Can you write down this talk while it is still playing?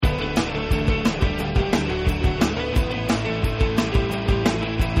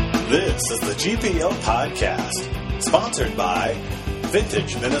This is the GPL Podcast, sponsored by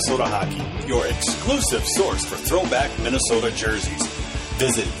Vintage Minnesota Hockey, your exclusive source for throwback Minnesota jerseys.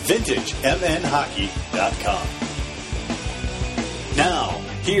 Visit VintageMNHockey.com. Now,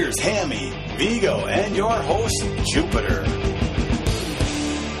 here's Hammy, Vigo, and your host, Jupiter.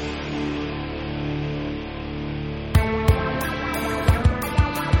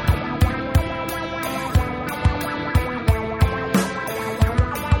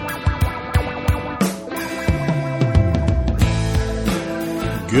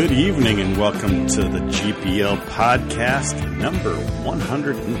 Good evening and welcome to the GPL Podcast number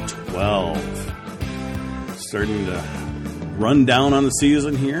 112. Starting to run down on the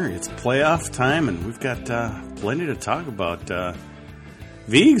season here. It's playoff time and we've got plenty to talk about.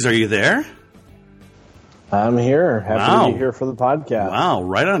 Vigs, are you there? I'm here. Happy to be here for the podcast. Wow,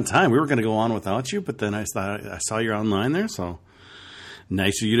 right on time. We were going to go on without you, but then I saw you're online there, so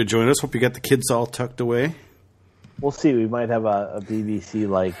nice of you to join us. Hope you got the kids all tucked away. We'll see. We might have a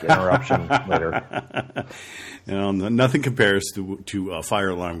BBC-like interruption later. You know, nothing compares to a fire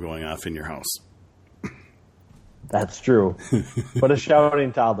alarm going off in your house. That's true. But a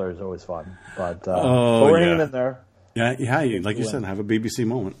shouting toddler is always fun. But we're hanging in there. Yeah. Like you said, have a BBC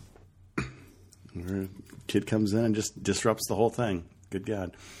moment. Where a kid comes in and just disrupts the whole thing. Good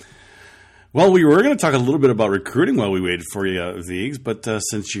God. Well, we were going to talk a little bit about recruiting while we waited for you, Vigs, but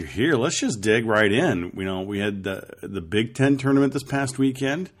since you're here, let's just dig right in. You know, we had the BigTen Tournament this past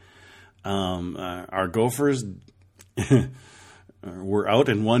weekend. Our Gophers were out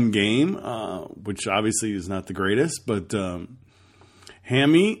in one game, which obviously is not the greatest, but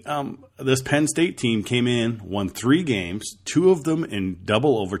Hammy, this Penn State team came in, won 3 games, 2 of them in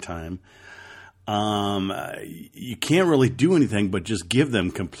double overtime. You can't really do anything but just give them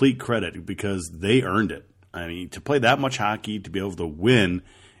complete credit because they earned it. I mean, to play that much hockey, to be able to win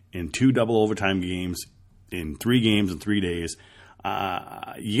in 2 double overtime games in 3 games in 3 days,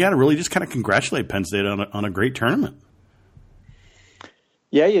 you got to really just kind of congratulate Penn State on a great tournament.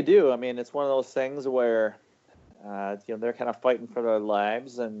 Yeah, you do. I memean, it's one of those things where they're kind of fighting for their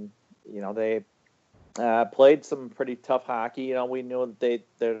lives, and they played some pretty tough hockey. You know, we knew that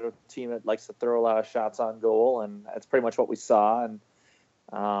they're a team that likes to throw a lot of shots on goal, and that's pretty much what we saw. And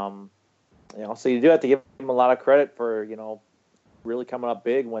so you do have to give them a lot of credit for really coming up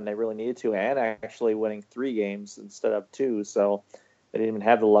big when they really needed to, and actually winning 3 games instead of 2. So they didn't even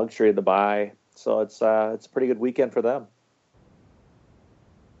have the luxury of the bye. So it's a pretty good weekend for them.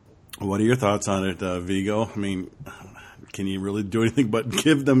 What are your thoughts on it, Vigo? I mean, can you really do anything but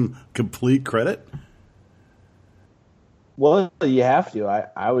give them complete credit? Well, you have to.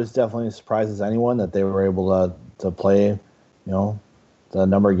 I was definitely as surprised as anyone that they were able to play, the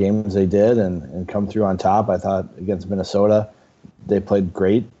number of games they did and come through on top. I thought against Minnesota, they played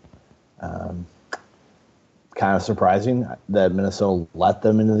great. Kind of surprising that Minnesota let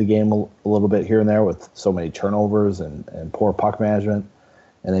them into the game a little bit here and there with so many turnovers and poor puck management,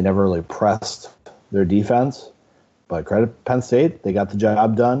 and they never really pressed their defense. But credit Penn State, they got the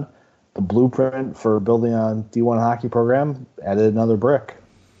job done. The blueprint for building on D1 hockey program added another brick.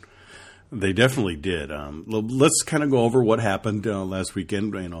 They definitely did. Let's kind of go over what happened last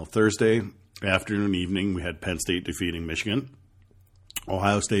weekend. Thursday afternoon, evening, we had Penn State defeating Michigan,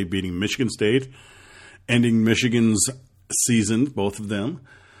 Ohio State beating Michigan State, ending Michigan's season, both of them,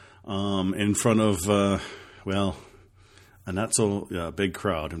 in front of a not so big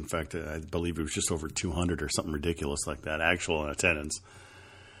crowd. In fact, I believe it was just over 200 or something ridiculous like that, actual attendance.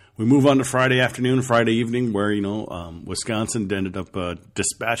 We move on to Friday afternoon, Friday evening, where, Wisconsin ended up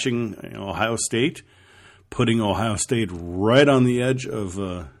dispatching Ohio State, putting Ohio State right on the edge of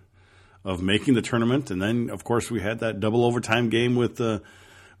making the tournament. And then, of course, we had that double overtime game with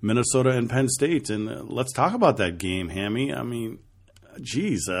Minnesota and Penn State. And let's talk about that game, Hammy. I mean,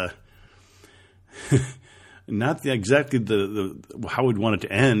 geez, not exactly the how we'd want it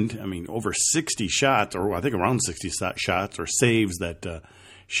to end. I mean, over 60 shots, or I think around 60 shots or saves that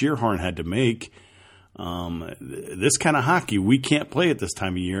Shearhorn had to make. This kind of hockey, we can't play at this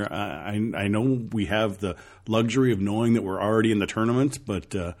time of year. I know we have the luxury of knowing that we're already in the tournament,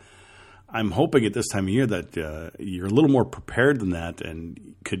 but I'm hoping at this time of year that you're a little more prepared than that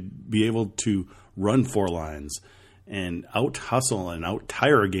and could be able to run 4 lines and out-hustle and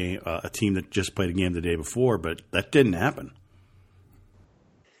out-tire a team that just played a game the day before, but that didn't happen.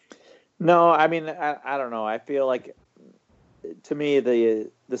 No, I mean, I don't know. I feel like, to me, the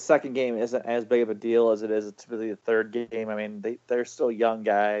second game isn't as big of a deal as it is typically the third game. I mean, they're still young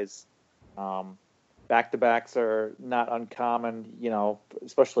guys. Back-to-backs are not uncommon,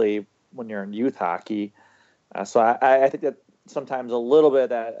 especially when you're in youth hockey. So I think that sometimes a little bit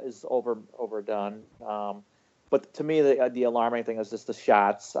that is overdone. But to me, the alarming thing is just the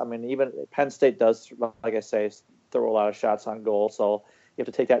shots. I mean, even Penn State does, like I say, throw a lot of shots on goal, so you have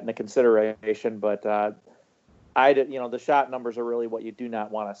to take that into consideration. But the shot numbers are really what you do not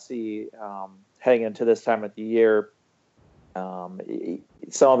want to see heading into this time of the year.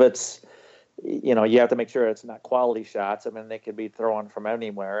 Some of it's, you have to make sure it's not quality shots. I mean, they could be thrown from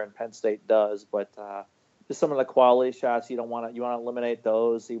anywhere, and Penn State does, but just some of the quality shots you want to eliminate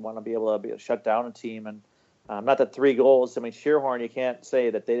those. You want to be able to shut down a team, and not that 3 goals. I mean, Shearhorn, you can't say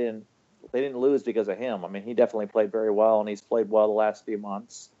that they didn't lose because of him. I mean, he definitely played very well, and he's played well the last few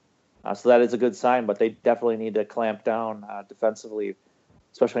months. So that is a good sign, but they definitely need to clamp down defensively,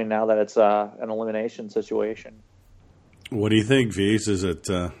 especially now that it's an elimination situation. What do you think, V's? Is it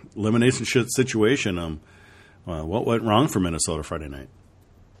elimination situation? What went wrong for Minnesota Friday night?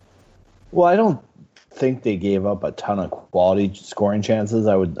 Well, I don't think they gave up a ton of quality scoring chances.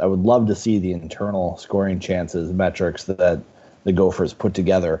 I would love to see the internal scoring chances metrics that the Gophers put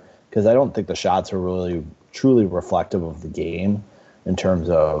together, because I don't think the shots are really truly reflective of the game in terms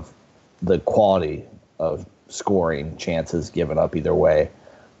of the quality of scoring chances given up either way.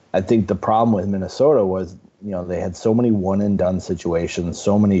 I think the problem with Minnesota was, they had so many one-and-done situations,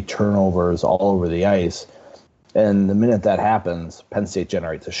 so many turnovers all over the ice, and the minute that happens, Penn State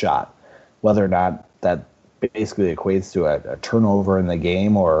generates a shot. Whether or not that basically equates to a turnover in the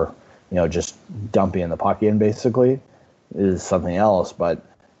game or, just dumping the puck in basically is something else, but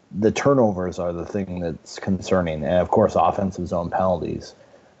the turnovers are the thing that's concerning. And, of course, offensive zone penalties.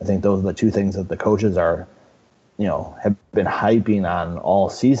 I think those are the two things that the coaches are, have been hyping on all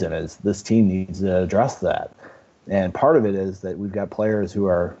season, is this team needs to address that. And part of it is that we've got players who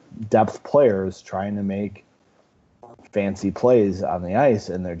are depth players trying to make fancy plays on the ice,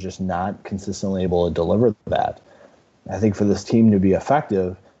 and they're just not consistently able to deliver that. I think for this team to be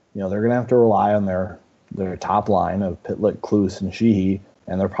effective, they're going to have to rely on their top line of Pitlick, Klus, and Sheehy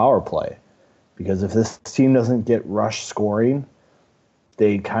and their power play. Because if this team doesn't get rush scoring,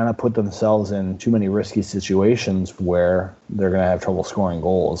 they kind of put themselves in too many risky situations where they're going to have trouble scoring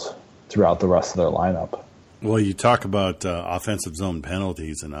goals throughout the rest of their lineup. Well, you talk about offensive zone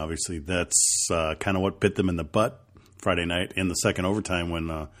penalties, and obviously that's kind of what bit them in the butt Friday night in the second overtime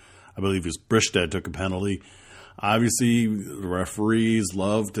when I believe it was Bristead took a penalty. Obviously, the referees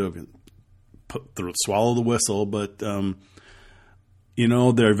love to swallow the whistle, but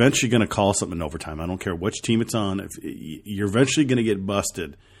they're eventually going to call something in overtime. I don't care which team it's on. If you're eventually going to get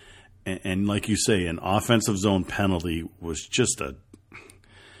busted, and like you say, an offensive zone penalty was just a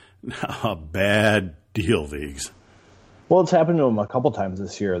bad deal, Viggs. Well, it's happened to them a couple times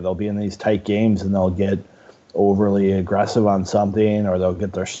this year. They'll be in these tight games and they'll get overly aggressive on something, or they'll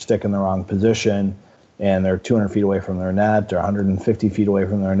get their stick in the wrong position, and they're 200 feet away from their net or 150 feet away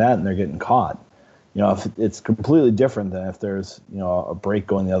from their net, and they're getting caught. If it's completely different than if there's, a break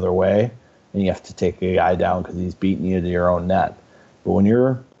going the other way and you have to take a guy down because he's beating you to your own net. But when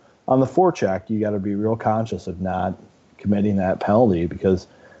you're on the forecheck, you got to be real conscious of not committing that penalty, because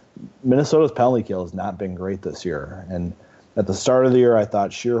Minnesota's penalty kill has not been great this year. And at the start of the year, I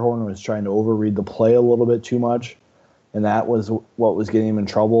thought Shearhorn was trying to overread the play a little bit too much, and that was what was getting him in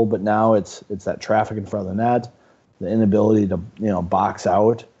trouble. But now it's that traffic in front of the net, the inability to box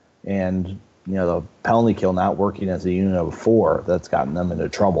out, and the penalty kill not working as a unit of 4 that's gotten them into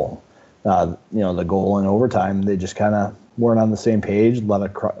trouble. The goal in overtime, they just kind of weren't on the same page,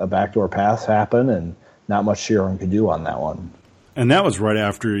 let a backdoor pass happen, and not much Shearhorn could do on that one. And that was right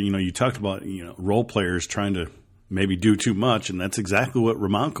after, you talked about, role players trying to maybe do too much, and that's exactly what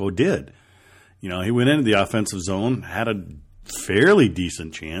Romanko did. He went into the offensive zone, had a fairly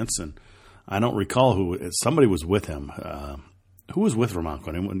decent chance, and I don't recall somebody was with him. Who was with Romanko?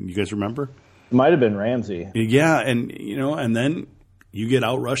 Anyone, you guys remember? It might have been Ramsey. Yeah, and and then you get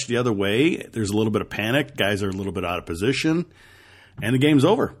outrushed the other way. There's a little bit of panic. Guys are a little bit out of position, and the game's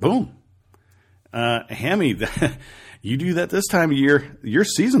over. Boom. Hammy, you do that this time of year, your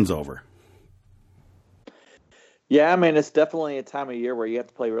season's over. Yeah, I mean, it's definitely a time of year where you have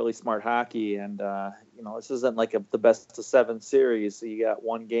to play really smart hockey, and this isn't like the best of 7 series. So you got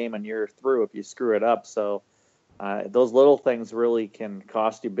one game and you're through if you screw it up. So those little things really can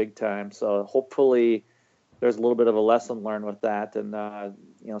cost you big time. So hopefully there's a little bit of a lesson learned with that, and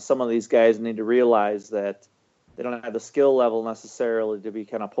some of these guys need to realize that they don't have the skill level necessarily to be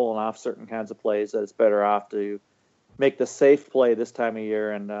kind of pulling off certain kinds of plays. That it's better off to make the safe play this time of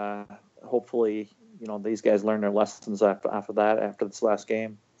year, and hopefully these guys learn their lessons after this last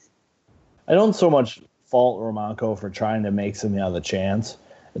game. I don't so much fault Romanko for trying to make something out of the chance.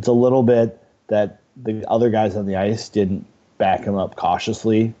 It's a little bit that the other guys on the ice didn't back him up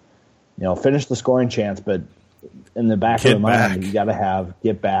cautiously. Finish the scoring chance, but in the back of the mind, you got to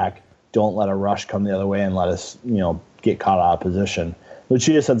get back. Don't let a rush come the other way and let us, get caught out of position.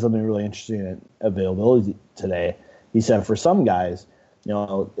 Lucia said something really interesting in availability today. He said for some guys,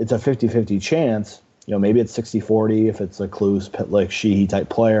 it's a 50-50 chance. Maybe it's 60-40 if it's a Klus, Pitlick, Sheehy type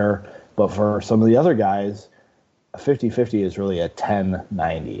player. But for some of the other guys, a 50-50 is really a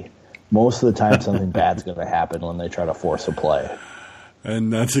 10-90. Most of the time, something bad's going to happen when they try to force a play.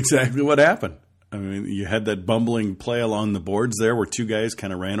 And that's exactly what happened. I mean, you had that bumbling play along the boards there where two guys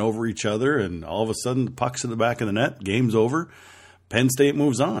kind of ran over each other, and all of a sudden the puck's in the back of the net, game's over, Penn State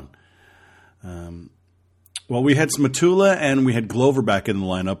moves on. Well, we had Szmatula and we had Glover back in the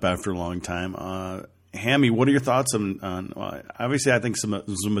lineup after a long time. Hammy, what are your thoughts on obviously I think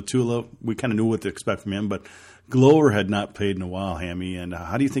Szmatula, we kind of knew what to expect from him, but Glover had not played in a while, Hammy, and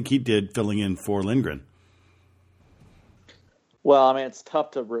how do you think he did filling in for Lindgren? Well, I mean, it's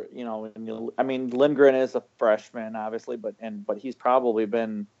tough to, Lindgren is a freshman, obviously, but he's probably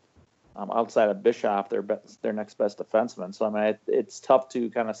been outside of Bischoff, their next best defenseman. So, I mean, it's tough to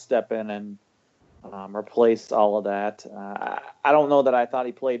kind of step in and replace all of that. I don't know that I thought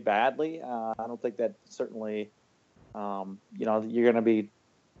he played badly. I don't think that certainly, you're going to be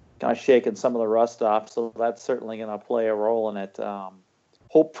kind of shaking some of the rust off. So that's certainly going to play a role in it.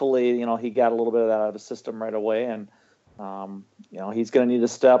 Hopefully, he got a little bit of that out of the system right away, and he's going to need to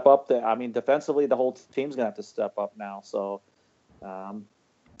step up. I mean, defensively, the whole team's going to have to step up now. So,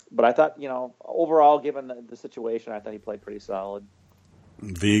 but I thought, overall, given the situation, I thought he played pretty solid.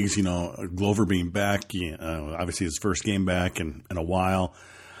 Viggs, Glover being back, obviously his first game back in a while.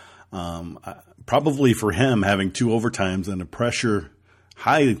 Probably for him, having two overtimes and a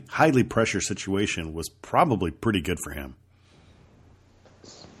highly pressure situation was probably pretty good for him.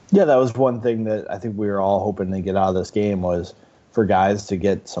 Yeah, that was one thing that I think we were all hoping to get out of this game was for guys to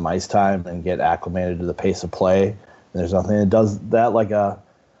get some ice time and get acclimated to the pace of play. And there's nothing that does that like a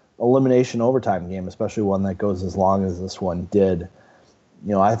elimination overtime game, especially one that goes as long as this one did.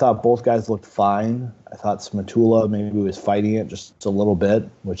 I thought both guys looked fine. I thought Szmatula maybe was fighting it just a little bit,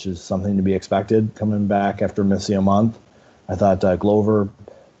 which is something to be expected coming back after missing a month. I thought Glover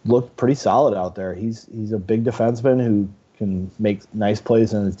looked pretty solid out there. He's a big defenseman who can make nice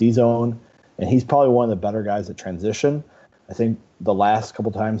plays in his D zone, and he's probably one of the better guys at transition. I think the last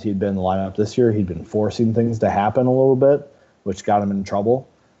couple times he'd been in the lineup this year, he'd been forcing things to happen a little bit, which got him in trouble.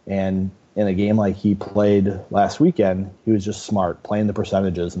 And in a game like he played last weekend, he was just smart, playing the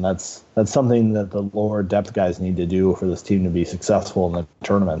percentages, and that's something that the lower depth guys need to do for this team to be successful in the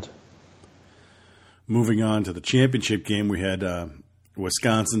tournament. Moving on to the championship game, we had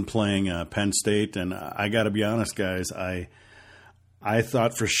Wisconsin playing Penn State, and I got to be honest, guys, I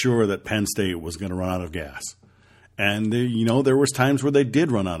thought for sure that Penn State was going to run out of gas. And, there was times where they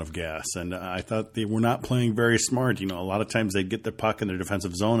did run out of gas, and I thought they were not playing very smart. A lot of times they'd get the puck in their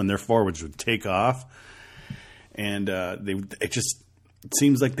defensive zone, and their forwards would take off. And it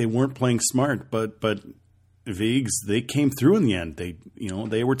seems like they weren't playing smart. But Viggs, they came through in the end.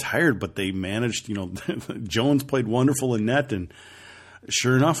 They were tired, but they managed. Jones played wonderful in net, and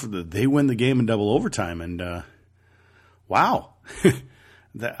sure enough, they win the game in double overtime. And wow.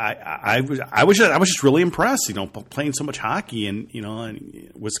 I was just really impressed, playing so much hockey, and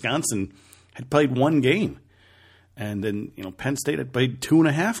Wisconsin had played one game, and then Penn State had played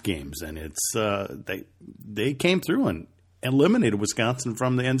 2.5 games, and it's they came through and eliminated Wisconsin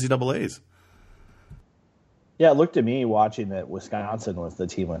from the NCAAs. Yeah, it looked to me watching that Wisconsin was the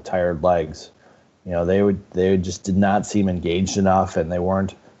team with tired legs. They just did not seem engaged enough, and they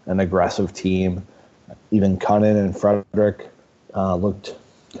weren't an aggressive team. Even Cunnin and Frederick looked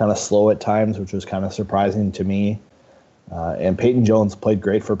kind of slow at times, which was kind of surprising to me. And Peyton Jones played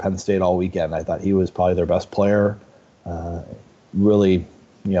great for Penn State all weekend. I thought he was probably their best player. Really,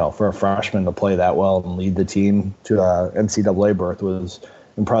 for a freshman to play that well and lead the team to an NCAA berth was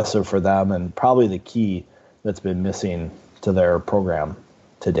impressive for them, and probably the key that's been missing to their program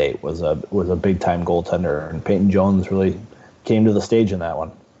to date was a big-time goaltender, and Peyton Jones really came to the stage in that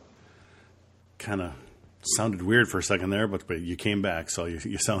one. Kind of sounded weird for a second there, but you came back, so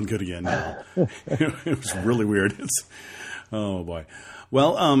you sound good again now. It was really weird. Oh, boy.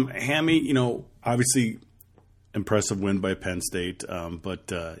 Well, Hammy, obviously impressive win by Penn State,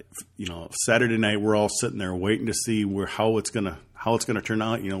 but Saturday night we're all sitting there waiting to see how it's gonna turn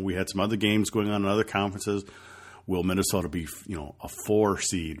out. We had some other games going on in other conferences. Will Minnesota be a 4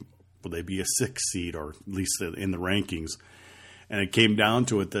 seed? Will they be a 6 seed, or at least in the rankings? And it came down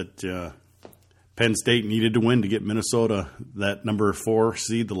to it that Penn State needed to win to get Minnesota that number 4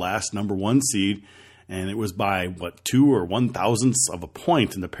 seed, the last number 1 seed, and it was by 2 or 1/1000ths of a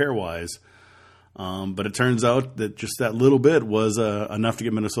point in the pairwise. But it turns out that just that little bit was enough to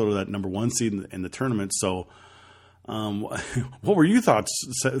get Minnesota that number 1 seed in the tournament. So, what were your thoughts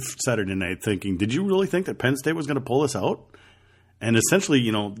Saturday night? Thinking, did you really think that Penn State was going to pull this out? And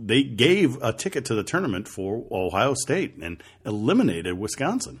essentially, they gave a ticket to the tournament for Ohio State and eliminated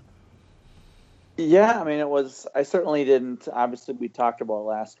Wisconsin. Yeah, I mean, it was. I certainly didn't. Obviously, we talked about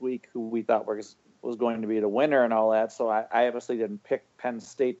last week who we thought was going to be the winner and all that. So I obviously didn't pick Penn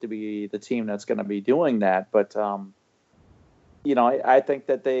State to be the team that's going to be doing that. But I think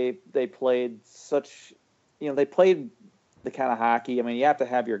that they played such. They played the kind of hockey. I mean, you have to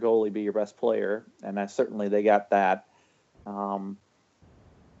have your goalie be your best player, and certainly they got that.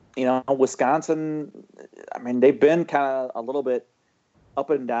 Wisconsin, I mean, they've been kind of a little bit up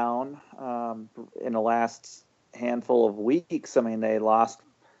and down in the last handful of weeks. I mean, they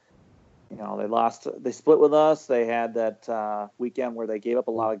split with us. They had that weekend where they gave up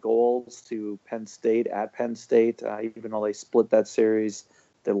a lot of goals to Penn State at Penn State, even though they split that series.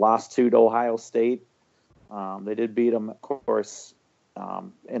 They lost 2 to Ohio State. They did beat them, of course,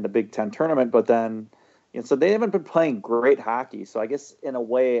 in the BigTen Tournament, but then, so they haven't been playing great hockey. So I guess in a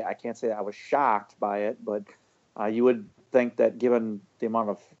way, I can't say that I was shocked by it, but you would think that given the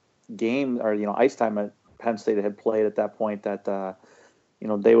amount of game or ice time that Penn State had played at that point, that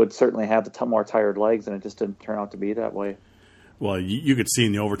they would certainly have the more tired legs, and it just didn't turn out to be that way. Well, you could see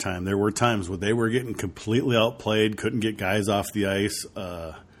in the overtime there were times where they were getting completely outplayed, couldn't get guys off the ice.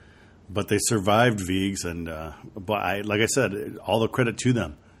 But they survived, Vigs, and like I said, all the credit to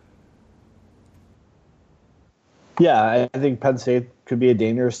them. Yeah, I think Penn State could be a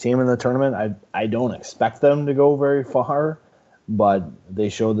dangerous team in the tournament. I don't expect them to go very far, but they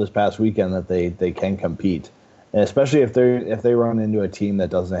showed this past weekend that they can compete, and especially if they run into a team that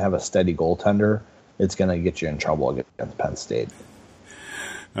doesn't have a steady goaltender, it's going to get you in trouble against Penn State.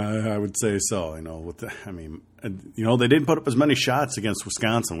 I would say so. They didn't put up as many shots against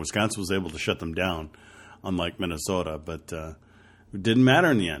Wisconsin. Wisconsin was able to shut them down, unlike Minnesota. But it didn't matter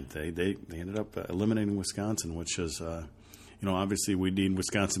in the end. They ended up eliminating Wisconsin, which is, obviously we need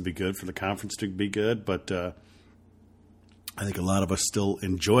Wisconsin to be good for the conference to be good. But I think a lot of us still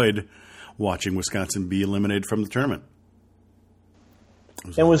enjoyed watching Wisconsin be eliminated from the tournament.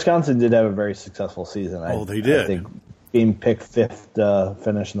 And Wisconsin did have a very successful season. They did. I think being picked 5th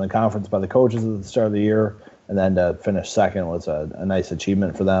finish in the conference by the coaches at the start of the year, and then to finish 2nd was a nice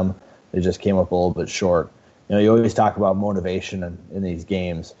achievement for them. They just came up a little bit short. You always talk about motivation in these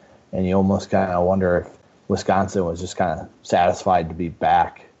games, and you almost kind of wonder if Wisconsin was just kind of satisfied to be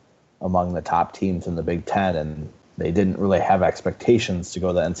back among the top teams in the Big Ten, and they didn't really have expectations to go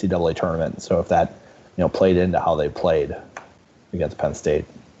to the NCAA tournament. So if that played into how they played against Penn State.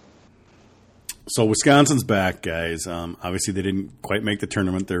 So Wisconsin's back, guys. Obviously, they didn't quite make the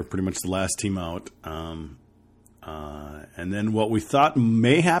tournament. They're pretty much the last team out. And then what we thought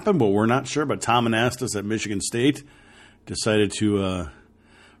may happen, but we're not sure, but Tom Anastas at Michigan State decided to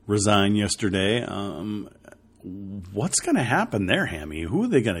resign yesterday. What's going to happen there, Hammy? Who are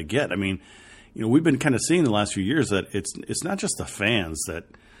they going to get? I mean, we've been kind of seeing the last few years that it's not just the fans that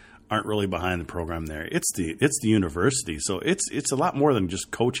aren't really behind the program there. It's the university. So it's a lot more than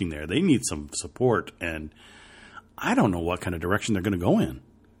just coaching there. They need some support, and I don't know what kind of direction they're going to go in.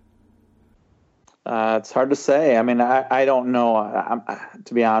 It's hard to say. I mean, I don't know.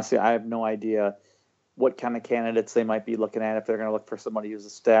 To be honest, I have no idea what kind of candidates they might be looking at, if they're going to look for somebody who's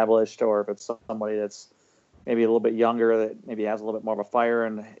established or if it's somebody that's maybe a little bit younger that maybe has a little bit more of a fire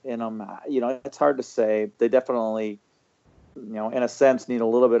in them. It's hard to say. They definitely, in a sense, need a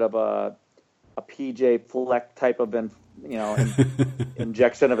little bit of a PJ Fleck type of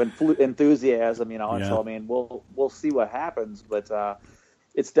injection of enthusiasm. Yeah. And so I mean, we'll see what happens, but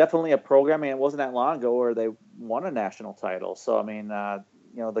it's definitely a program. I mean, it wasn't that long ago where they won a national title. So I mean,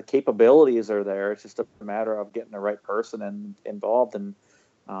 the capabilities are there. It's just a matter of getting the right person involved. And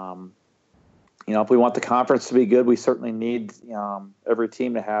if we want the conference to be good, we certainly need every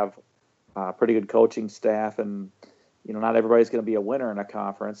team to have pretty good coaching staff and. Not everybody's going to be a winner in a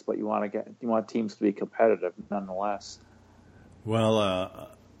conference, but you want teams to be competitive nonetheless. Well,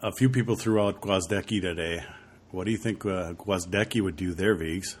 a few people threw out Gwozdecki today. What do you think Gwozdecki would do there,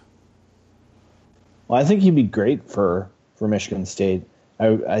 Vigs? Well, I think he'd be great for Michigan State.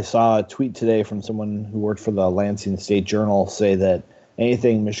 I saw a tweet today from someone who worked for the Lansing State Journal say that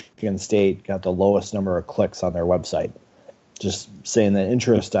anything Michigan State got the lowest number of clicks on their website. Just saying that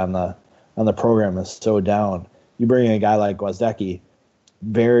interest on the program is so down. You bring in a guy like Gwozdecki,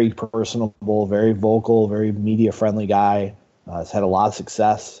 very personable, very vocal, very media-friendly guy, has had a lot of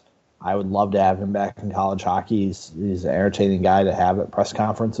success. I would love to have him back in college hockey. He's an entertaining guy to have at press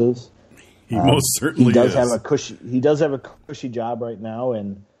conferences. He most certainly he does is. He does have a cushy job right now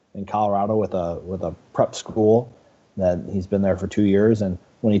in Colorado with a prep school that he's been there for 2 years. And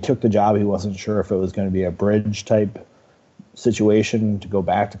when he took the job, he wasn't sure if it was going to be a bridge type situation to go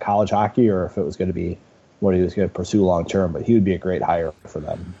back to college hockey or if it was going to be what he was going to pursue long term. But he would be a great hire for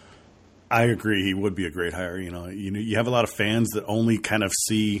them. I agree. He would be a great hire. You have a lot of fans that only kind of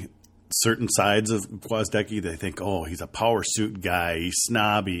see certain sides of Gwozdecki. They think, oh, he's a power suit guy. He's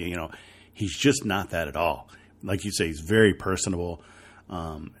snobby. He's just not that at all. Like you say, he's very personable.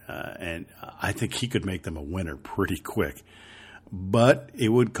 And I think he could make them a winner pretty quick. But it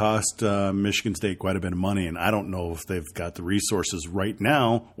would cost Michigan State quite a bit of money. And I don't know if they've got the resources right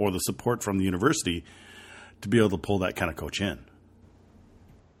now or the support from the university to be able to pull that kind of coach in.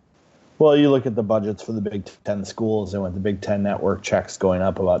 Well, you look at the budgets for the Big Ten schools, and with the Big Ten network checks going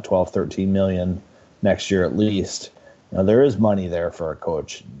up about 12, 13 million next year at least, there is money there for a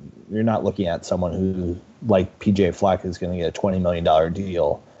coach. You're not looking at someone who, like PJ Fleck, is going to get a $20 million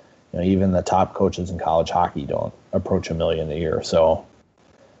deal. Even the top coaches in college hockey don't approach $1 million a year. So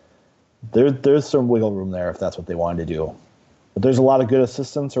there's some wiggle room there if that's what they wanted to do. But there's a lot of good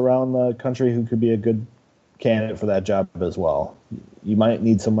assistants around the country who could be a good candidate for that job as well. You might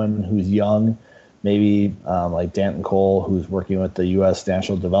need someone who's young, maybe like Danton Cole, who's working with the U.S.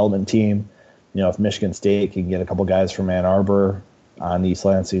 National Development Team. If Michigan State can get a couple guys from Ann Arbor on East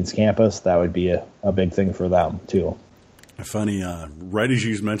Lansing's campus, that would be a big thing for them too. Funny, right as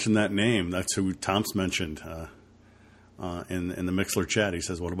you mentioned that name, that's who Tom's mentioned in the Mixler chat. He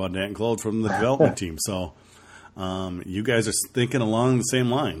says, "What about Danton Cole from the development team?" So you guys are thinking along the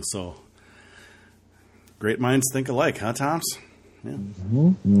same lines. So great minds think alike, huh, Toms? Yeah.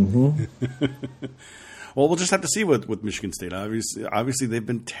 Mm-hmm. Well, we'll just have to see with Michigan State. Obviously, they've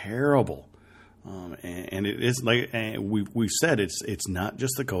been terrible, and it is like we've said. It's not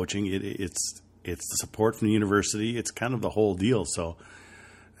just the coaching. It's the support from the university. It's kind of the whole deal. So,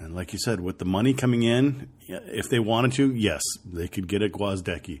 and like you said, with the money coming in, if they wanted to, yes, they could get a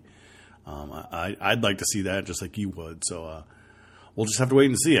Gwozdecki. I'd like to see that just like you would. So we'll just have to wait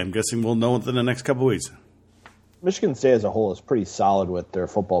and see. I'm guessing we'll know within the next couple of weeks. Michigan State as a whole is pretty solid with their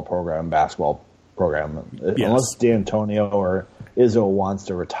football program, basketball program. Yes. Unless D'Antonio or Izzo wants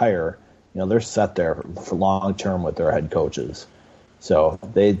to retire, they're set there for long term with their head coaches. So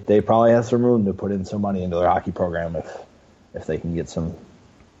they probably have some room to put in some money into their hockey program if they can get some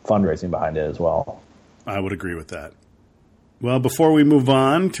fundraising behind it as well. I would agree with that. Well, before we move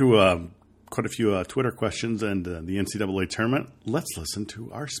on to quite a few Twitter questions and the NCAA Tournament, let's listen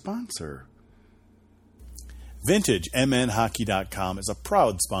to our sponsor. VintageMNHockey.com is a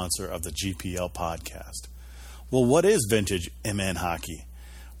proud sponsor of the GPL podcast. Well, what is Vintage MN Hockey?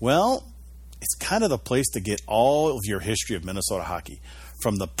 Well, it's kind of the place to get all of your history of Minnesota hockey,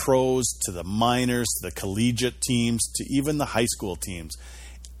 from the pros to the minors to the collegiate teams to even the high school teams.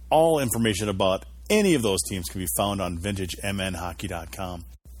 All information about any of those teams can be found on VintageMNHockey.com.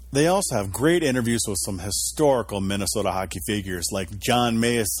 They also have great interviews with some historical Minnesota hockey figures like John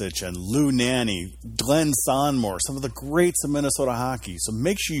Mayasich and Lou Nanny, Glenn Sonmore, some of the greats of Minnesota hockey. So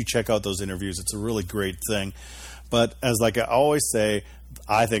make sure you check out those interviews. It's a really great thing. But as like I always say,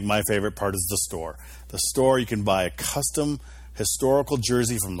 I think my favorite part is the store. The store, you can buy a custom historical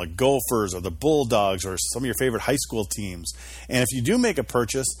jersey from the Gophers or the Bulldogs or some of your favorite high school teams. And if you do make a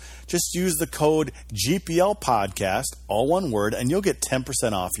purchase, just use the code GPL Podcast, all one word, and you'll get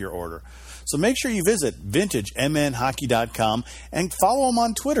 10% off your order. So make sure you visit VintageMNHockey.com and follow them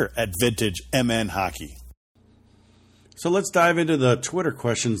on Twitter at VintageMNHockey. So let's dive into the Twitter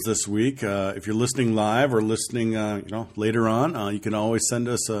questions this week. If you're listening live or listening later on, you can always send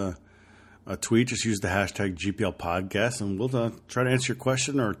us a tweet. Just use the hashtag GPL Podcast, and we'll try to answer your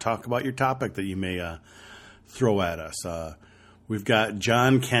question or talk about your topic that you may throw at us. We've got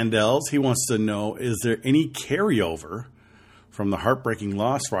John Candels. He wants to know, is there any carryover from the heartbreaking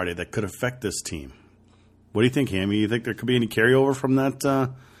loss Friday that could affect this team? What do you think, Hammy? You think there could be any carryover from that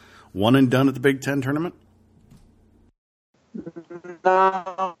one and done at the Big Ten Tournament?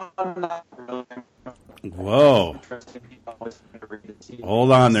 No, not really. Whoa.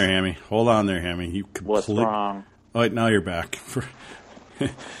 Hold on there, Hammy. You What's wrong? Oh, wait, now you're back.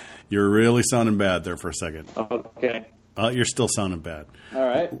 You're really sounding bad there for a second. Okay. You're still sounding bad. All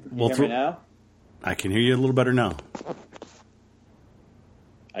right. You hear me now? I can hear you a little better now.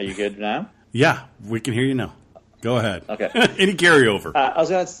 Are you good now? Yeah, we can hear you now. Go ahead. Okay. Any carryover?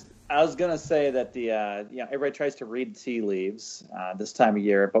 I was gonna say that everybody tries to read tea leaves this time of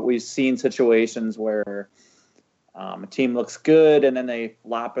year, but we've seen situations where a team looks good and then they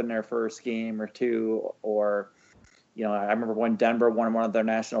flop in their first game or two, or I remember when Denver won one of their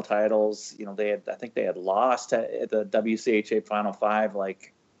national titles. I think they had lost at the WCHA Final Five, I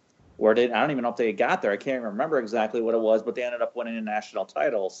don't even know if they got there. I can't remember exactly what it was, but they ended up winning a national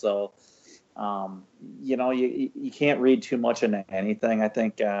title. So, you can't read too much into anything. I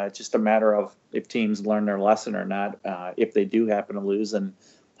think it's just a matter of if teams learn their lesson or not, if they do happen to lose, and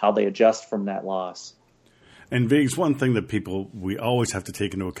how they adjust from that loss. And Viggs, one thing that we always have to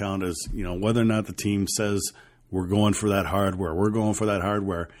take into account is, whether or not the team says we're going for that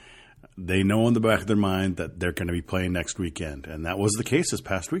hardware, they know in the back of their mind that they're going to be playing next weekend. And that was the case this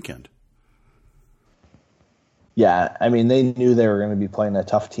past weekend. Yeah, I mean, they knew they were going to be playing a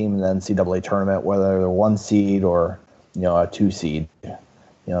tough team in the NCAA tournament, whether they're 1 seed or, a 2 seed. They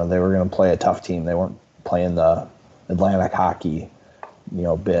were going to play a tough team. They weren't playing the Atlantic hockey,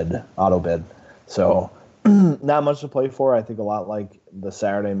 auto bid. So not much to play for. I think a lot like the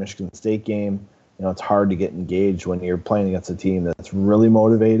Saturday Michigan State game. It's hard to get engaged when you're playing against a team that's really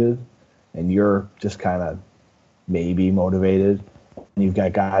motivated and you're just kind of maybe motivated. And you've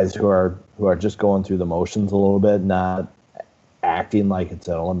got guys who are just going through the motions a little bit, not acting like it's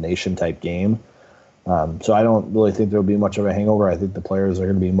an elimination type game. So I don't really think there'll be much of a hangover. I think the players are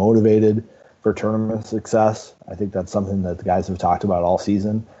going to be motivated for tournament success. I think that's something that the guys have talked about all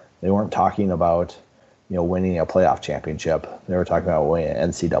season. They weren't talking about, winning a playoff championship. They were talking about winning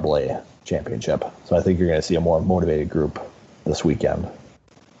an NCAA championship. So I think you're going to see a more motivated group this weekend.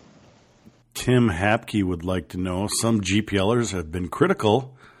 Tim Hapke would like to know, some GPLers have been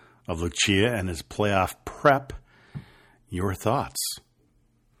critical of Lucia and his playoff prep. Your thoughts?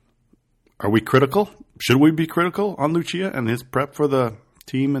 Are we critical? Should we be critical on Lucia and his prep for the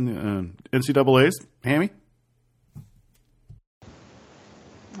team in the NCAAs? Hammy?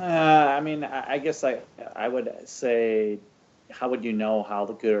 I guess I would say, how would you know how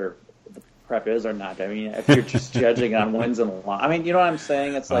good the prep is or not? If you're just judging on wins and losses. You know what I'm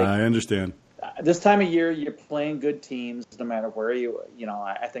saying? It's like, I understand. This time of year, you're playing good teams, no matter where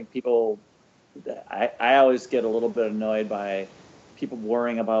I think people, I always get a little bit annoyed by people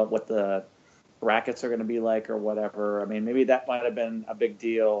worrying about what the brackets are going to be like or whatever. Maybe that might have been a big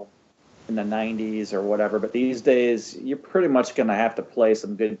deal in the 90s or whatever, but these days you're pretty much going to have to play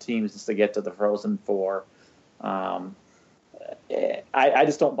some good teams just to get to the Frozen Four. I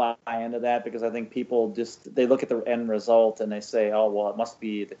just don't buy into that, because I think people they look at the end result and they say, oh, well, it must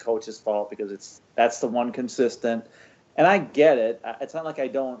be the coach's fault because that's the one consistent. And I get it. It's not like I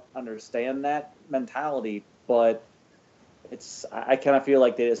don't understand that mentality, but I kind of feel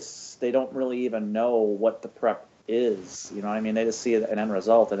like they don't really even know what the prep is. They just see an end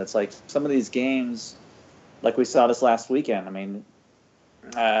result, and it's like some of these games, like we saw this last weekend.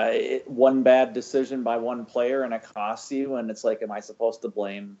 One bad decision by one player and it costs you, and it's like, am I supposed to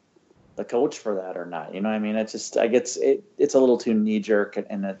blame the coach for that or not? It's just, it's a little too knee jerk,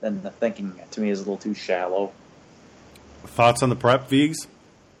 and the thinking to me is a little too shallow. Thoughts on the prep, Viggs?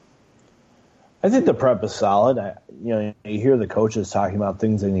 I think the prep is solid. You hear the coaches talking about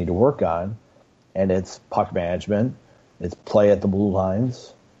things they need to work on, and it's puck management, it's play at the blue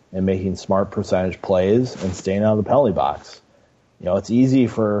lines, and making smart percentage plays and staying out of the penalty box. It's easy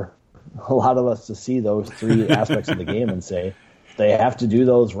for a lot of us to see those 3 aspects of the game and say they have to do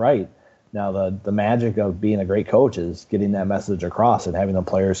those right. Now, the magic of being a great coach is getting that message across and having the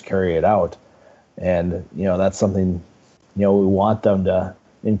players carry it out. And, that's something, we want them to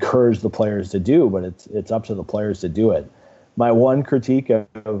encourage the players to do, but it's up to the players to do it. My one critique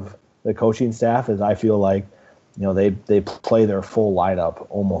of the coaching staff is I feel like, they play their full lineup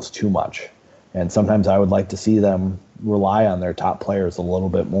almost too much. And sometimes I would like to see them rely on their top players a little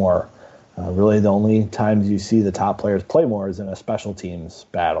bit more. Really, the only times you see the top players play more is in a special teams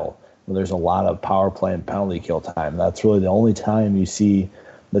battle, where there's a lot of power play and penalty kill time. That's really the only time you see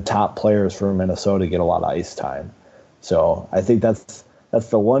the top players for Minnesota get a lot of ice time. So I think that's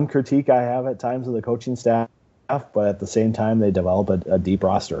the one critique I have at times of the coaching staff, but at the same time, they develop a deep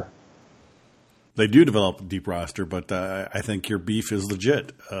roster. They do develop a deep roster, but I think your beef is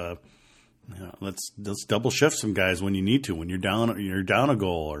legit. Let's double shift some guys when you need to. When you're down a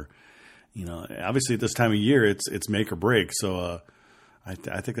goal, or obviously at this time of year it's make or break. So I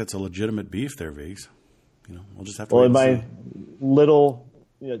think that's a legitimate beef there, Viggs. We'll just have to. Well, in my little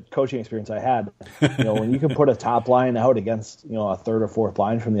coaching experience I had, when you can put a top line out against a third or fourth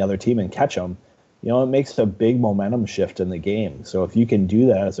line from the other team and catch them, it makes a big momentum shift in the game. So if you can do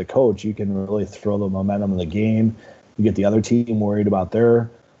that as a coach, you can really throw the momentum in the game. You get the other team worried about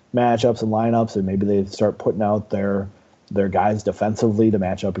their matchups and lineups, and maybe they start putting out their guys defensively to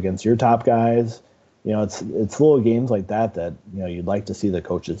match up against your top guys. it's little games like that you'd like to see the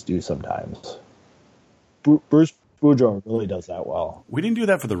coaches do sometimes. Bruce Boudreau really does that well. We didn't do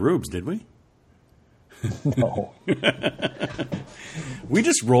that for the Rubes, did we? No. We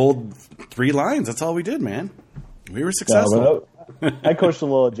just rolled 3 lines. That's all we did, man. We were successful. I coached a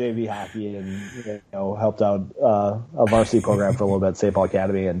little JV hockey and helped out a varsity program for a little bit at St. Paul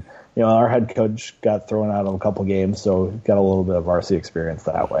Academy, and our head coach got thrown out of a couple games, so got a little bit of varsity experience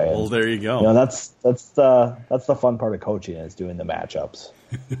that way. Well, there you go. That's the fun part of coaching is doing the matchups.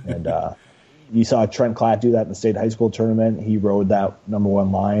 And you saw Trent Klatt do that in the state high school tournament. He rode that number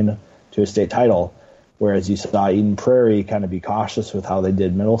 1 line to a state title, whereas you saw Eden Prairie kind of be cautious with how they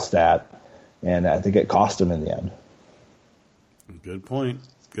did Middlestat, and I think it cost them in the end. Good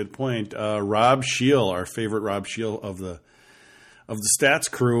point. Rob Scheel, our favorite Rob Scheel of the stats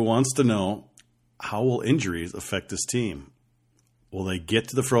crew, wants to know, how will injuries affect this team? Will they get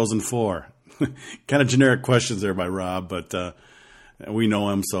to the Frozen Four? Kind of generic questions there by Rob, but we know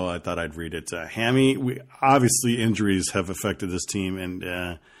him, so I thought I'd read it. Hammy, obviously injuries have affected this team,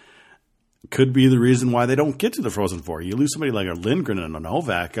 and could be the reason why they don't get to the Frozen Four. You lose somebody like a Lindgren and a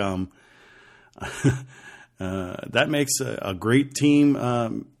Novak. That makes a great team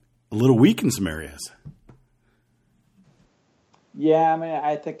a little weak in some areas. Yeah, I mean,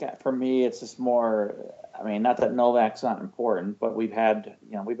 I think for me, it's just more. I mean, not that Novak's not important, but we've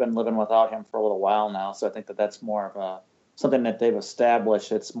been living without him for a little while now. So I think that's more of something that they've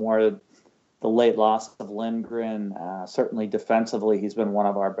established. It's more the late loss of Lindgren. Certainly defensively, he's been one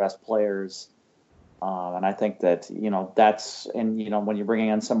of our best players. And I think that, that's, and, when you're bringing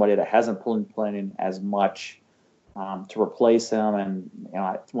in somebody that hasn't been playing as much to replace him. And,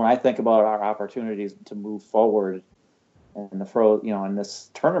 when I think about our opportunities to move forward in the in this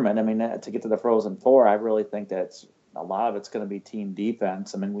tournament, I mean, to get to the Frozen Four, I really think that a lot of it's going to be team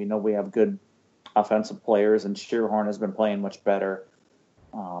defense. I mean, we know we have good offensive players, and Shearhorn has been playing much better.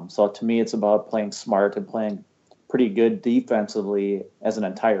 So to me, it's about playing smart and playing pretty good defensively as an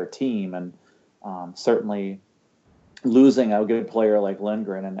entire team. And certainly losing a good player like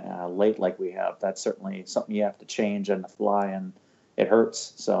Lindgren and late like we have, that's certainly something you have to change on the fly, and it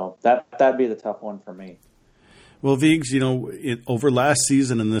hurts. So that'd be the tough one for me. Well, Viggs, over last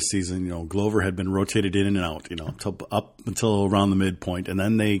season and this season, Glover had been rotated in and out, up until around the midpoint, and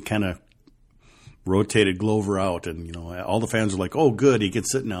then they kind of rotated Glover out, and all the fans are like, "Oh, good, he can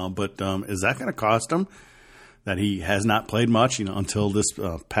sit now." But is that going to cost him that he has not played much, until this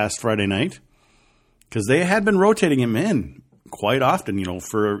past Friday night? Because they had been rotating him in quite often,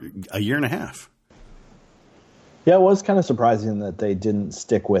 for a year and a half. Yeah, it was kind of surprising that they didn't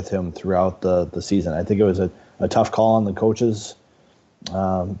stick with him throughout the season. I think it was a tough call on the coach's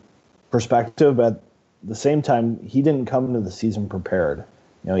perspective, but at the same time, he didn't come into the season prepared.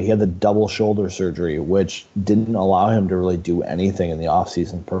 He had the double shoulder surgery, which didn't allow him to really do anything in the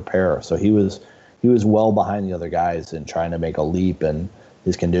offseason prepare. So he was well behind the other guys in trying to make a leap in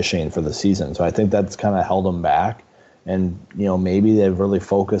his conditioning for the season. So I think that's kind of held him back. And, maybe they've really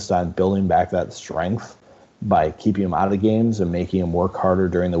focused on building back that strength by keeping him out of games and making him work harder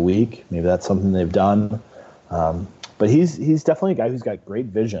during the week. Maybe that's something they've done. But he's definitely a guy who's got great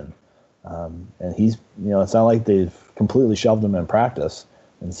vision. And he's, it's not like they've completely shelved him in practice.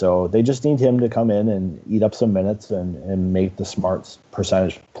 And so they just need him to come in and eat up some minutes and make the smart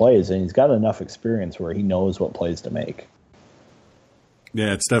percentage plays. And he's got enough experience where he knows what plays to make.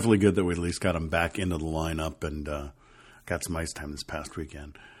 Yeah, it's definitely good that we at least got him back into the lineup and got some ice time this past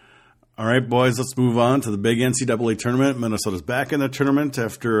weekend. All right, boys, let's move on to the big NCAA tournament. Minnesota's back in the tournament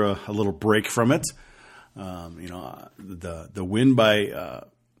after a little break from it. The win by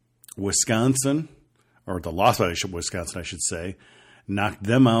Wisconsin, or the loss by Wisconsin, I should say, knocked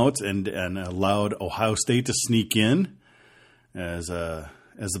them out and allowed Ohio State to sneak in as I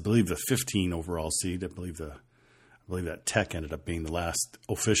believe the 15 overall seed. I believe that Tech ended up being the last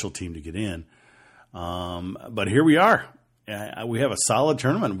official team to get in. But here we are. We have a solid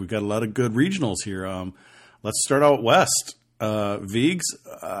tournament. We've got a lot of good regionals here. Let's start out west. Viggs,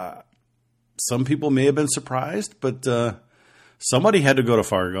 some people may have been surprised, but somebody had to go to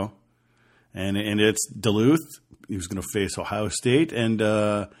Fargo, and it's Duluth. He was going to face Ohio State, and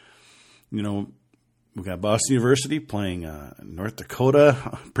we got Boston University playing North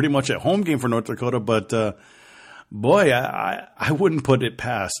Dakota, pretty much a home game for North Dakota. But boy, I wouldn't put it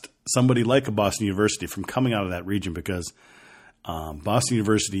past somebody like a Boston University from coming out of that region, because Boston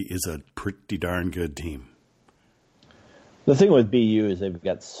University is a pretty darn good team. The thing with BU is they've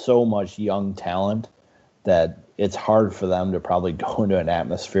got so much young talent that it's hard for them to probably go into an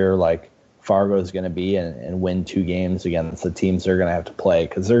atmosphere like Fargo is going to be and win 2 games against the teams they're going to have to play,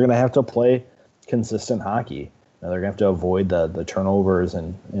 because they're going to have to play consistent hockey. They're going to have to avoid the turnovers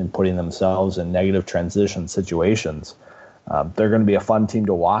and putting themselves in negative transition situations. They're going to be a fun team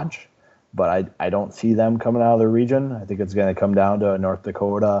to watch, but I don't see them coming out of the region. I think it's going to come down to a North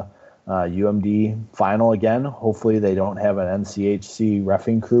Dakota UMD final again. Hopefully they don't have an NCHC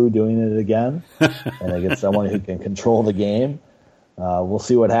reffing crew doing it again, and they get someone who can control the game. We'll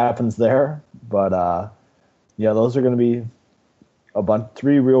see what happens there. But, those are going to be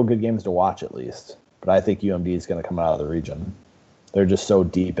three real good games to watch at least. But I think UMD is going to come out of the region. They're just so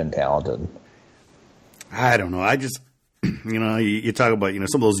deep and talented. I don't know. I just, you talk about, some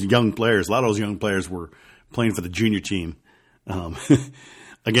of those young players. A lot of those young players were playing for the junior team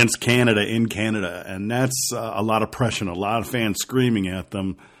against Canada in Canada. And that's a lot of pressure and a lot of fans screaming at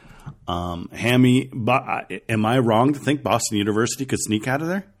them. Hammy, am I wrong to think Boston University could sneak out of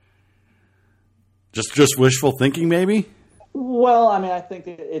there? Just wishful thinking, maybe? Well, I think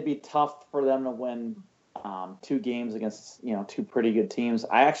it'd be tough for them to win 2 games against, 2 pretty good teams.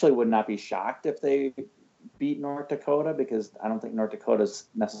 I actually would not be shocked if they beat North Dakota, because I don't think North Dakota's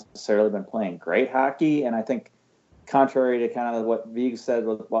necessarily been playing great hockey. And I think, contrary to kind of what Vieg said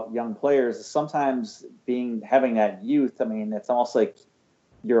with young players, sometimes having that youth, it's almost like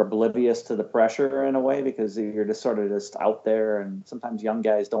you're oblivious to the pressure in a way, because you're just sort of just out there, and sometimes young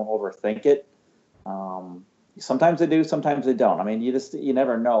guys don't overthink it. Sometimes they do, sometimes they don't. You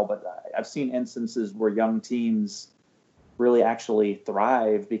never know, but I've seen instances where young teams really actually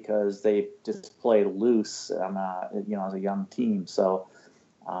thrive because they just play loose, as a young team. So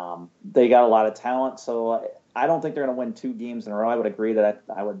they got a lot of talent. So I don't think they're going to win 2 games in a row. I would agree that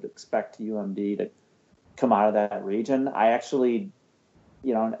I would expect UMD to come out of that region. I actually,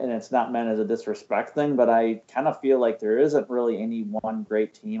 and it's not meant as a disrespect thing, but I kind of feel like there isn't really any one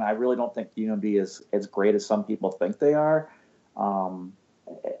great team. I really don't think UMD is as great as some people think they are.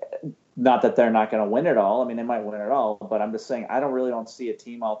 Not that they're not going to win it all. They might win it all, but I'm just saying I don't see a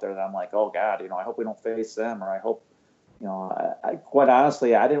team out there that I'm like, oh God, I hope we don't face them, or I hope, I quite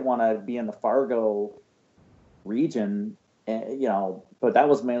honestly, I didn't want to be in the Fargo region, but that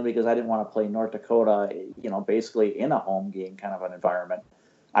was mainly because I didn't want to play North Dakota, basically in a home game kind of an environment.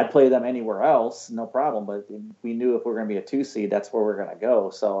 I'd play them anywhere else, no problem, but we knew if we were going to be a 2 seed, that's where we're going to go.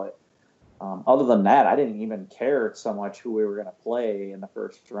 So other than that, I didn't even care so much who we were going to play in the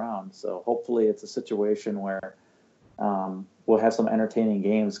first round. So hopefully it's a situation where we'll have some entertaining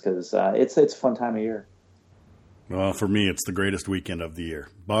games, because it's a fun time of year. Well, for me, it's the greatest weekend of the year,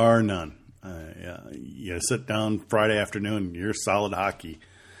 bar none. You sit down Friday afternoon, you're solid hockey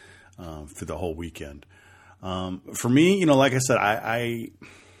for the whole weekend. For me, like I said,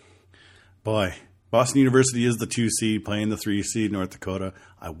 Boston University is the 2 seed playing the 3 seed North Dakota.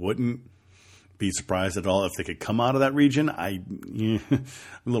 I wouldn't be surprised at all if they could come out of that region. I'm a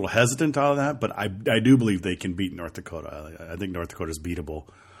little hesitant on that, but I do believe they can beat North Dakota. I think North Dakota is beatable.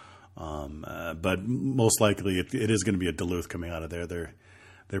 But most likely it is going to be a Duluth coming out of there.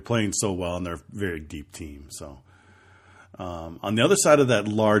 They're playing so well, and they're a very deep team. So on the other side of that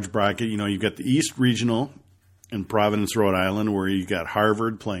large bracket, you've got the East Regional in Providence, Rhode Island, where you got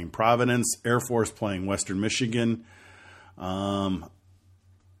Harvard playing Providence, Air Force playing Western Michigan.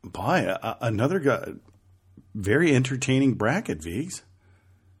 Another very entertaining bracket, Viggs.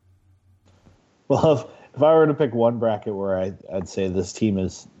 Well, if I were to pick one bracket where I'd say this team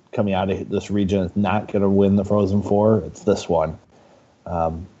is coming out of this region is not going to win the Frozen Four, it's this one.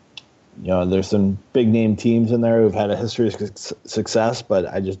 There's some big name teams in there who've had a history of success, but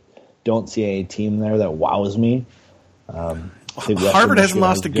I just don't see any team there that wows me. Harvard hasn't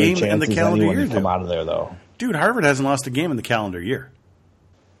lost a game in the calendar year. Come out of there, though. Dude, Harvard hasn't lost a game in the calendar year.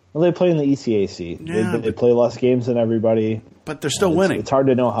 Well, they play in the ECAC. Yeah, they play less games than everybody, but they're still winning. It's hard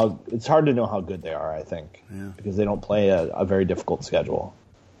to know how good they are. I think because they don't play a very difficult schedule.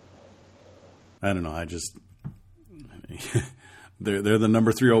 I don't know. They're the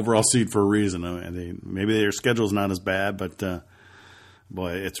number 3 overall seed for a reason. Maybe their schedule's not as bad, but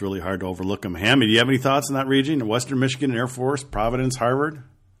boy, it's really hard to overlook them. Hammy, do you have any thoughts on that region? Western Michigan, Air Force, Providence, Harvard?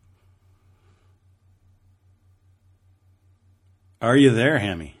 Are you there,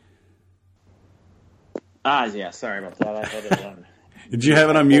 Hammy? Yeah, sorry about that. I had it on. Did you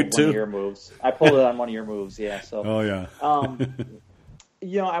have it on mute too? One of your moves. I pulled it on one of your moves. Yeah. So. Oh yeah.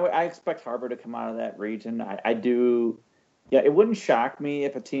 I expect Harvard to come out of that region. I do. Yeah, it wouldn't shock me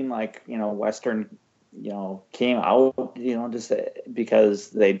if a team like Western, came out, just because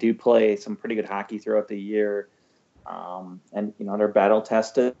they do play some pretty good hockey throughout the year, and they're battle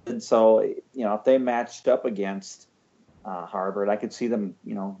tested. So if they matched up against Harvard, I could see them,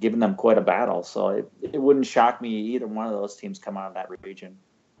 giving them quite a battle. So it wouldn't shock me either one of those teams come out of that region.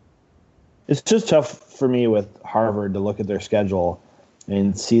 It's just tough for me with Harvard to look at their schedule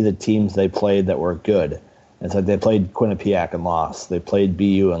and see the teams they played that were good. It's like they played Quinnipiac and lost. They played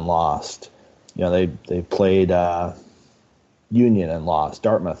BU and lost. They played Union and lost,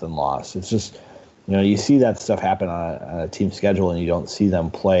 Dartmouth and lost. It's just, you see that stuff happen on a team schedule, and you don't see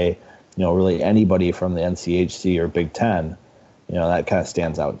them play, really anybody from the NCHC or Big Ten. That kind of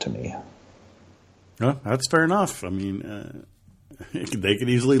stands out to me. Well, that's fair enough. I mean, they could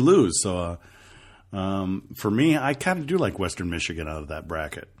easily lose. So for me, I kind of do like Western Michigan out of that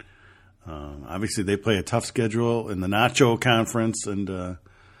bracket. Obviously, they play a tough schedule in the Nacho Conference, and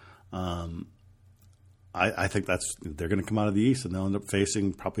I think they're going to come out of the East, and they'll end up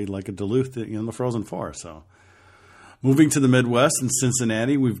facing probably like a Duluth in the Frozen Four. So, moving to the Midwest in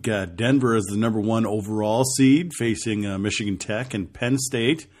Cincinnati, we've got Denver as the number 1 overall seed facing Michigan Tech, and Penn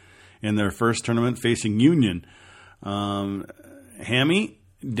State in their first tournament facing Union. Hammy,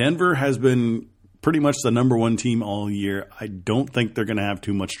 Denver has been pretty much the number 1 team all year. I don't think they're going to have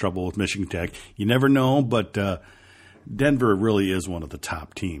too much trouble with Michigan Tech. You never know, but Denver really is one of the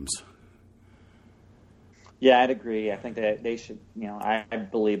top teams. Yeah, I'd agree. I think that they should, I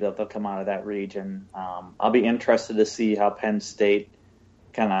believe that they'll come out of that region. I'll be interested to see how Penn State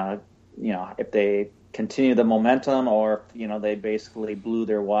kind of, if they continue the momentum or, they basically blew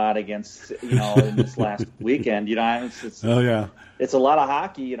their wad against, in this last weekend. It's a lot of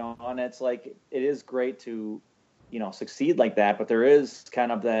hockey, and it's like, it is great to, succeed like that, but there is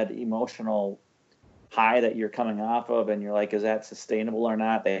kind of that emotional high that you're coming off of, and you're like, is that sustainable or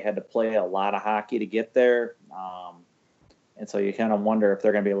not? They had to play a lot of hockey to get there. And so you kind of wonder if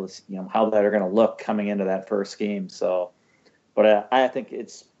they're going to be able to, how they're going to look coming into that first game. So, but I think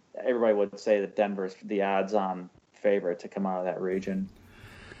everybody would say that Denver's the odds-on favorite to come out of that region.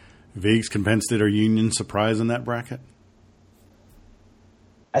 Viggs, can Penn State or Union surprise in that bracket?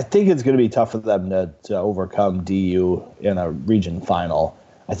 I think it's going to be tough for them to overcome DU in a region final.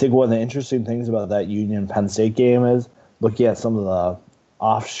 I think one of the interesting things about that Union Penn State game is looking at some of the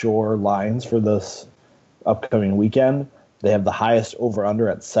offshore lines for this upcoming weekend. They have the highest over-under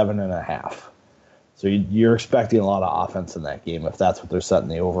at 7.5. So you're expecting a lot of offense in that game if that's what they're setting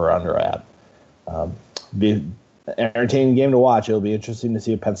the over-under at. Be an entertaining game to watch. It'll be interesting to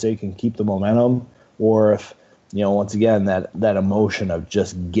see if Penn State can keep the momentum, or if, once again, that emotion of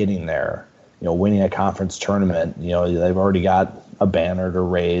just getting there, winning a conference tournament. They've already got a banner to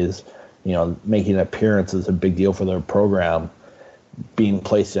raise. Making an appearance is a big deal for their program. Being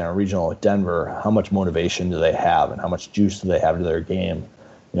placed in a regional with Denver, how much motivation do they have, and how much juice do they have to their game?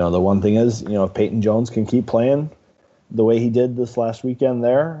 The one thing is, if Peyton Jones can keep playing the way he did this last weekend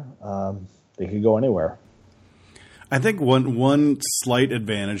there, they could go anywhere. I think one slight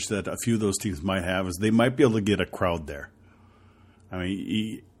advantage that a few of those teams might have is they might be able to get a crowd there. I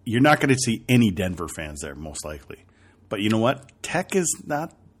mean, you're not going to see any Denver fans there, most likely. But you know what? Tech is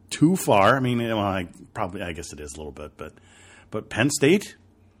not too far. I mean, I guess it is a little bit, but Penn State's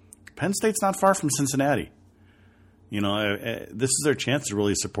not far from Cincinnati. This is their chance to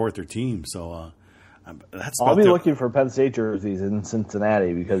really support their team. So I'll be looking for Penn State jerseys in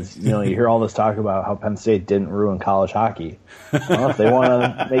Cincinnati, because you hear all this talk about how Penn State didn't ruin college hockey. Well, if they want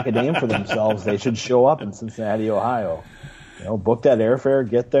to make a name for themselves, they should show up in Cincinnati, Ohio. Book that airfare,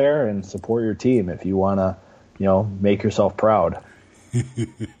 get there, and support your team if you want to, make yourself proud.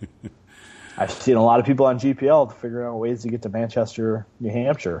 I've seen a lot of people on GPL figuring out ways to get to Manchester, New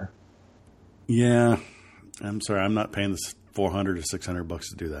Hampshire. Yeah, I'm sorry, I'm not paying this $400 or $600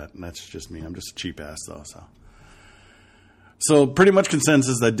 to do that, and that's just me. I'm just a cheap ass, though. So pretty much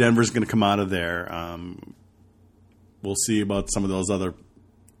consensus that Denver's going to come out of there. We'll see about some of those other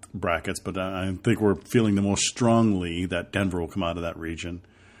brackets, but I think we're feeling the most strongly that Denver will come out of that region,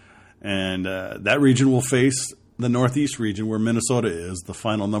 and that region will face the Northeast region, where Minnesota is the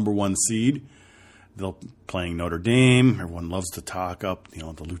final number 1 seed. They'll playing Notre Dame. Everyone loves to talk up,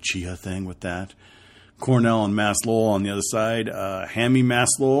 the Lucia thing with that. Cornell and Mass Lowell on the other side. Hammy, Mass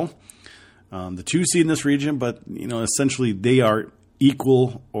Lowell, the 2 seed in this region, but essentially they are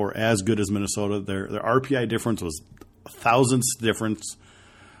equal or as good as Minnesota. Their RPI difference was a thousandths difference.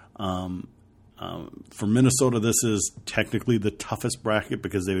 For Minnesota, this is technically the toughest bracket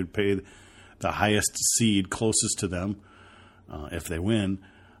because they would pay the highest seed closest to them if they win.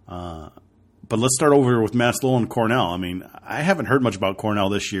 But let's start over with Mass Lowell and Cornell. I mean, I haven't heard much about Cornell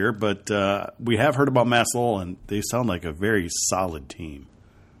this year, but we have heard about Mass Lowell, and they sound like a very solid team.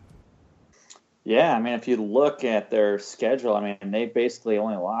 Yeah, I mean, if you look at their schedule, I mean, they basically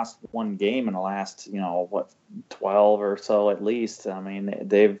only lost 1 game in the last, 12 or so at least. I mean,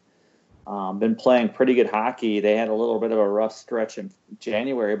 they've been playing pretty good hockey. They had a little bit of a rough stretch in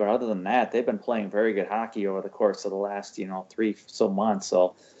January, but other than that, they've been playing very good hockey over the course of the last 3 so months.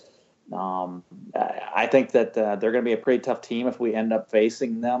 So I think that they're going to be a pretty tough team if we end up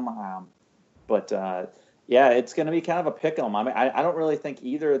facing them. But it's going to be kind of a pick 'em. I mean, I don't really think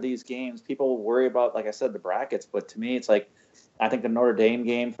either of these games, people worry about, like I said, the brackets. But to me, it's like, I think the Notre Dame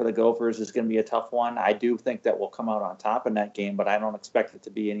game for the Gophers is going to be a tough one. I do think that we'll come out on top in that game, but I don't expect it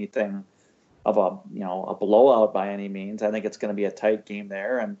to be anything of a blowout by any means. I think it's going to be a tight game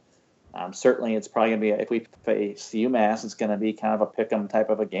there. And certainly it's probably going to be, if we face UMass, it's going to be kind of a pick 'em type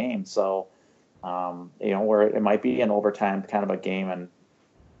of a game. So, where it might be an overtime kind of a game.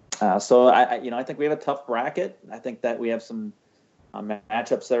 And so I think we have a tough bracket. I think that we have some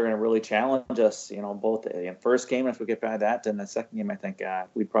matchups that are going to really challenge us, both in first game, if we get by that, and the second game, I think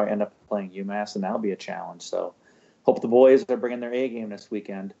we'd probably end up playing UMass, and that'll be a challenge. So hope the boys are bringing their A game this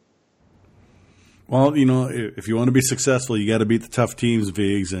weekend. Well, if you want to be successful, you got to beat the tough teams,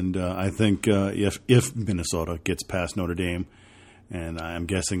 Viggs, and I think if Minnesota gets past Notre Dame, and I'm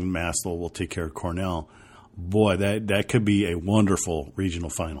guessing Massillon will take care of Cornell, boy, that could be a wonderful regional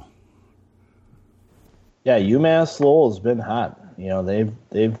final. Yeah, UMass Lowell has been hot.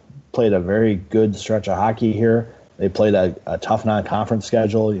 They've played a very good stretch of hockey here. They played a tough non-conference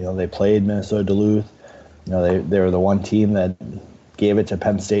schedule. They played Minnesota Duluth. They were the one team that gave it to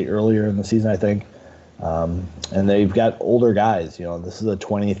Penn State earlier in the season, I think. And they've got older guys. This is a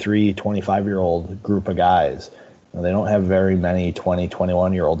 23, 25-year-old group of guys. They don't have very many 20,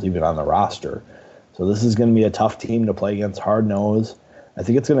 21-year-olds even on the roster. So this is going to be a tough team to play against, hard-nosed. I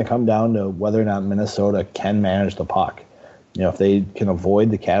think it's going to come down to whether or not Minnesota can manage the puck. If they can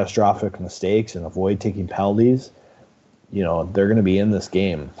avoid the catastrophic mistakes and avoid taking penalties, they're going to be in this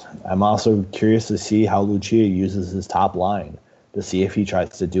game. I'm also curious to see how Lucia uses his top line, to see if he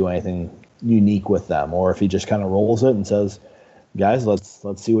tries to do anything unique with them, or if he just kind of rolls it and says, guys,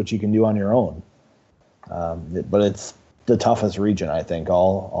 let's see what you can do on your own. But it's the toughest region, I think.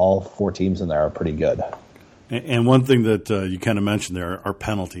 All 4 teams in there are pretty good. And one thing that you kind of mentioned there are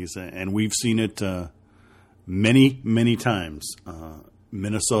penalties, and we've seen it many, many times.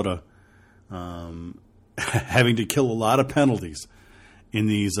 Minnesota having to kill a lot of penalties in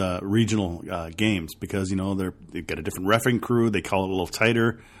these regional games because, they've got a different reffing crew. They call it a little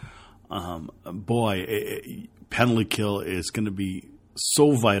tighter. Penalty kill is going to be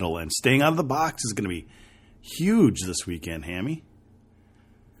so vital, and staying out of the box is going to be huge this weekend, Hammy.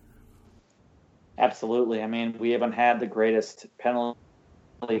 Absolutely. I mean, we haven't had the greatest penalty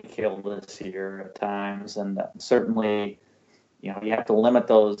kill this year at times, and certainly, you have to limit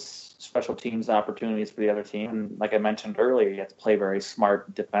those special teams opportunities for the other team. And like I mentioned earlier, you have to play very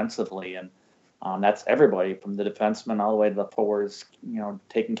smart defensively, and that's everybody from the defensemen all the way to the forwards,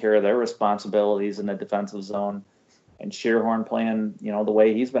 taking care of their responsibilities in the defensive zone, and Shearhorn playing, the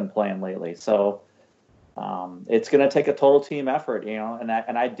way he's been playing lately. So it's going to take a total team effort, and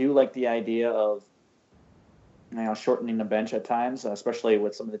I do like the idea of, shortening the bench at times, especially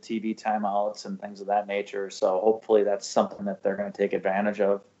with some of the TV timeouts and things of that nature. So hopefully that's something that they're going to take advantage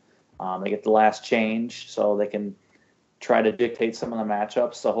of. They get the last change, so they can try to dictate some of the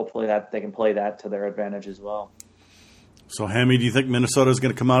matchups. So hopefully that they can play that to their advantage as well. So, Hammy, do you think Minnesota is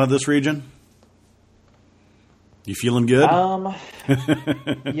going to come out of this region? You feeling good? I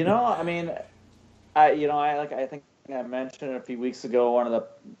think I mentioned it a few weeks ago. One of the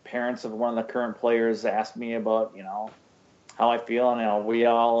parents of one of the current players asked me about, how I feel, and are we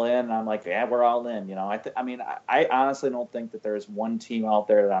all in? And I'm like, yeah, we're all in. I honestly don't think that there's one team out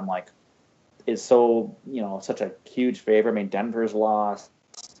there that I'm like is so such a huge favorite. I mean, Denver's lost.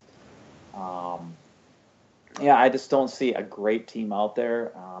 I just don't see a great team out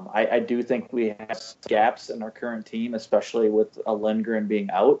there. I do think we have gaps in our current team, especially with Lindgren being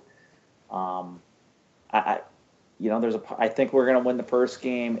out. I think we're going to win the first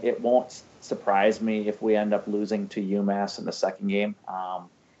game. It won't surprise me if we end up losing to UMass in the second game.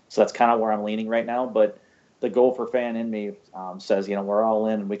 So that's kind of where I'm leaning right now. But the Gopher fan in me says, we're all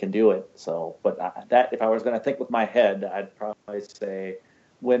in and we can do it. So, but that if I was going to think with my head, I'd probably say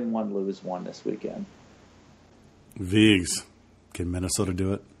win one, lose one this weekend. Viggs, can Minnesota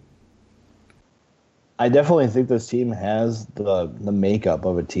do it? I definitely think this team has the makeup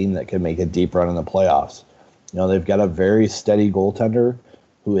of a team that can make a deep run in the playoffs. They've got a very steady goaltender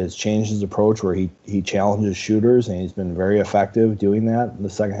who has changed his approach where he challenges shooters, and he's been very effective doing that in the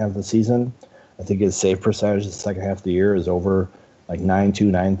second half of the season. I think his save percentage the second half of the year is over like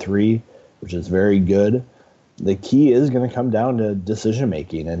 9.2, 9.3, which is very good. The key is going to come down to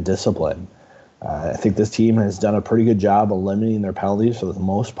decision-making and discipline. I think this team has done a pretty good job of limiting their penalties for the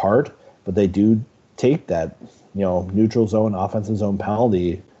most part, but they do take that, neutral zone, offensive zone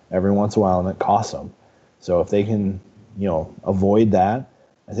penalty every once in a while, and it costs them. So if they can, avoid that,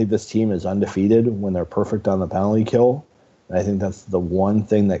 I think this team is undefeated when they're perfect on the penalty kill. And I think that's the one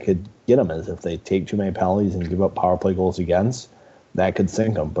thing that could get them is if they take too many penalties and give up power play goals against, that could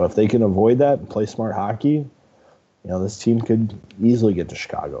sink them. But if they can avoid that and play smart hockey, this team could easily get to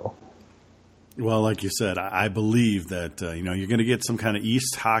Chicago. Well, like you said, I believe that, you're going to get some kind of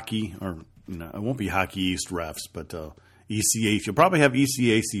East hockey, or it won't be Hockey East refs, but ECH. You'll probably have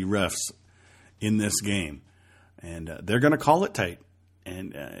ECAC refs in this game, and they're going to call it tight.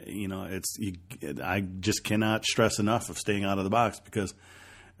 And, I just cannot stress enough of staying out of the box because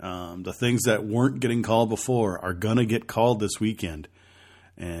the things that weren't getting called before are going to get called this weekend.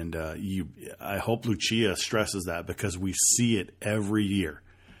 And I hope Lucia stresses that because we see it every year.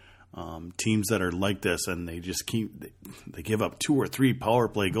 Teams that are like this and they just they give up 2 or 3 power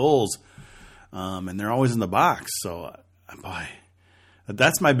play goals, and they're always in the box. So, boy,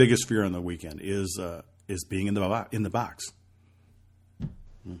 that's my biggest fear on the weekend is being in the box.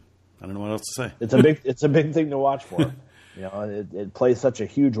 I don't know what else to say. It's a big thing to watch for. It plays such a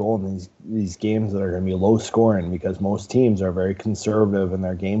huge role in these games that are going to be low scoring because most teams are very conservative in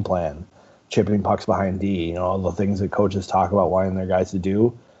their game plan, chipping pucks behind D. All the things that coaches talk about wanting their guys to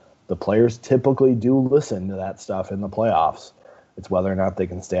do. The players typically do listen to that stuff in the playoffs. It's whether or not they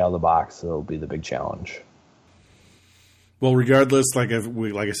can stay out of the box. So it'll be the big challenge. Well, regardless, like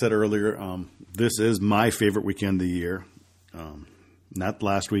I said earlier, this is my favorite weekend of the year. Not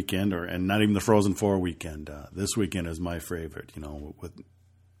last weekend and not even the Frozen Four weekend. This weekend is my favorite, with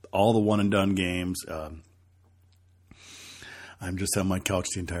all the one-and-done games. I'm just on my couch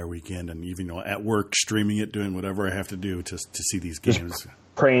the entire weekend and even at work streaming it, doing whatever I have to do to see these games. Just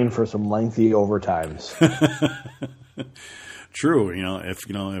praying for some lengthy overtimes. True.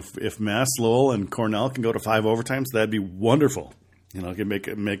 If Mass, Lowell, and Cornell can go to 5 overtimes, that'd be wonderful. It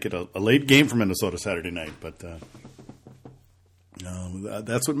could make it a late game for Minnesota Saturday night, but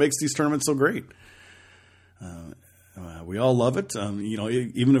that's what makes these tournaments so great. We all love it.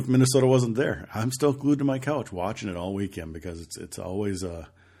 Even if Minnesota wasn't there, I'm still glued to my couch watching it all weekend because it's always a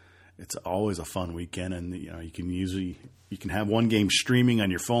fun weekend, and you can have one game streaming on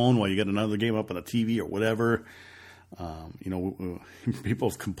your phone while you get another game up on the TV or whatever. People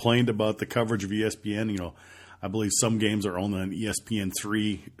have complained about the coverage of ESPN. I believe some games are only on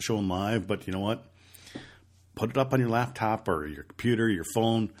ESPN3 shown live, but you know what? Put it up on your laptop or your computer, your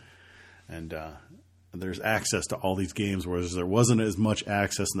phone, and there's access to all these games, whereas there wasn't as much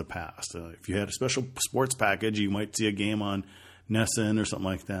access in the past. If you had a special sports package, you might see a game on NESN or something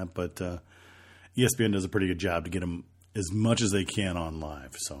like that, but ESPN does a pretty good job to get them as much as they can on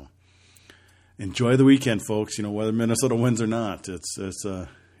live. So enjoy the weekend, folks. Whether Minnesota wins or not,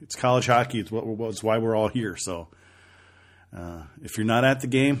 it's college hockey. It's why we're all here. So if you're not at the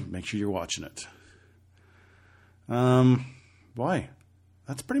game, make sure you're watching it. Boy,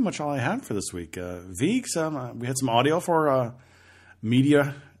 that's pretty much all I had for this week. Veeks, we had some audio for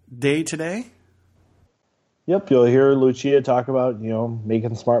Media Day today. Yep, you'll hear Lucia talk about,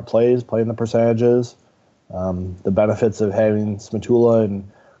 making smart plays, playing the percentages, the benefits of having Szmatula and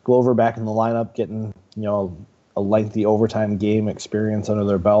Glover back in the lineup, getting, a lengthy overtime game experience under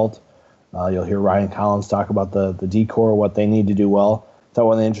their belt. You'll hear Ryan Collins talk about the D-core, what they need to do well. I thought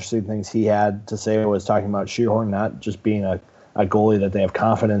one of the interesting things he had to say was talking about Shearhorn not just being a goalie that they have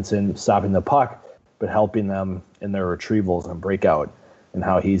confidence in stopping the puck, but helping them in their retrievals and breakout, and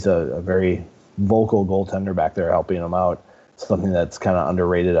how he's a very vocal goaltender back there helping them out. Something that's kind of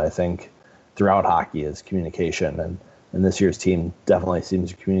underrated, I think, throughout hockey is communication, and this year's team definitely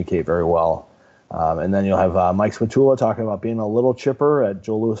seems to communicate very well. And then you'll have Mike Szmatula talking about being a little chipper at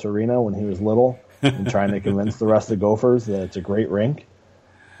Joe Louis Arena when he was little and trying to convince the rest of the Gophers that it's a great rink.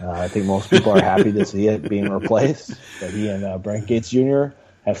 I think most people are happy to see it being replaced. But he and Brent Gates Jr.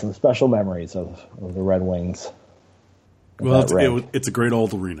 have some special memories of the Red Wings. Well, it's a great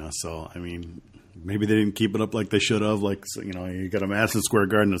old arena, so, maybe they didn't keep it up like they should have. You got a Madison Square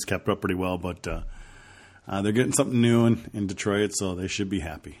Garden that's kept up pretty well, but they're getting something new in Detroit, so they should be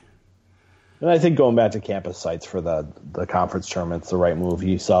happy. And I think going back to campus sites for the conference tournament's the right move.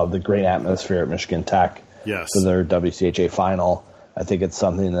 You saw the great atmosphere at Michigan Tech for their WCHA final. I think it's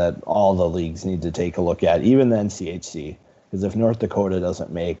something that all the leagues need to take a look at, even the NCHC, because if North Dakota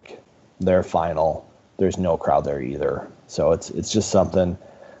doesn't make their final, there's no crowd there either. So it's just something.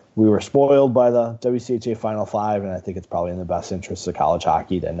 We were spoiled by the WCHA Final Five, and I think it's probably in the best interest of college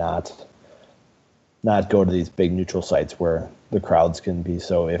hockey to not go to these big neutral sites where the crowds can be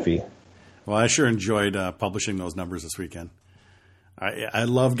so iffy. Well, I sure enjoyed publishing those numbers this weekend. I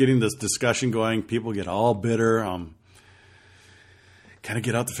love getting this discussion going. People get all bitter. Kind of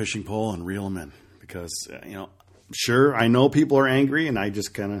get out the fishing pole and reel them in because, sure, I know people are angry, and I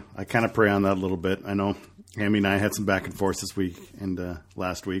kind of prey on that a little bit. I know Hammy and I had some back and forth this week and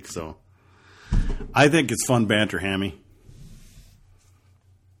last week, so I think it's fun banter, Hammy.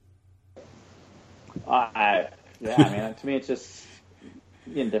 To me, it's just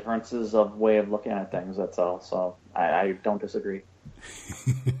differences of way of looking at things. That's all. So I don't disagree.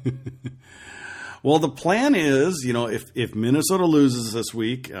 Well, the plan is, if Minnesota loses this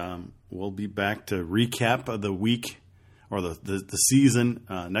week, we'll be back to recap the week or the season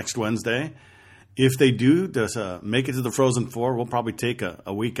next Wednesday. If they do just make it to the Frozen Four, we'll probably take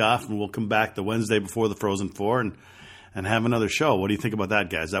a week off and we'll come back the Wednesday before the Frozen Four and have another show. What do you think about that,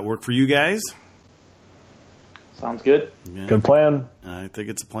 guys? Does that work for you guys? Sounds good. Yeah. Good plan. I think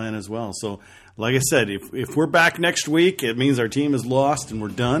it's a plan as well. So, like I said, if we're back next week, it means our team is lost and we're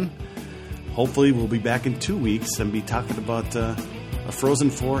done. Hopefully, we'll be back in 2 weeks and be talking about a Frozen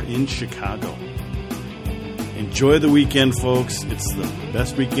Four in Chicago. Enjoy the weekend, folks. It's the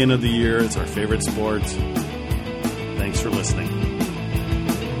best weekend of the year. It's our favorite sport. Thanks for listening.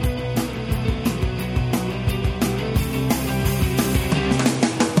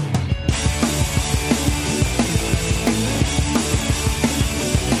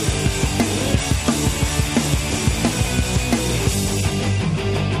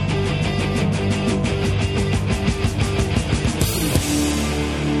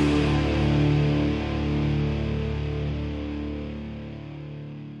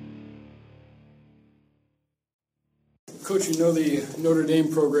 Coach, you know the Notre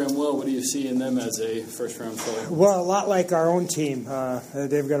Dame program well. What do you see in them as a first-round player? Well, a lot like our own team.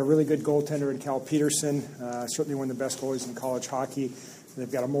 They've got a really good goaltender in Cal Peterson, certainly one of the best goalies in college hockey.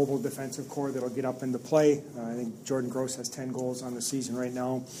 They've got a mobile defensive core that'll get up into play. I think Jordan Gross has 10 goals on the season right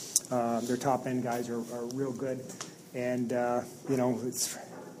now. Their top-end guys are real good. And,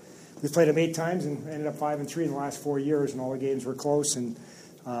 we've played them 8 times and ended up 5-3 in the last 4 years, and all the games were close. And,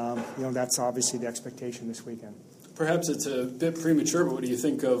 that's obviously the expectation this weekend. Perhaps it's a bit premature, but what do you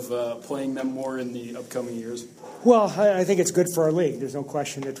think of playing them more in the upcoming years? Well, I think it's good for our league. There's no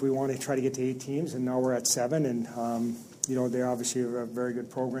question that we want to try to get to 8 teams, and now we're at 7. And, they're obviously a very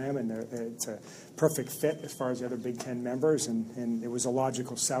good program, and it's a perfect fit as far as the other Big Ten members. And it was a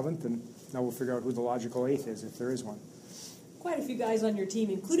logical 7th, and now we'll figure out who the logical 8th is, if there is one. Quite a few guys on your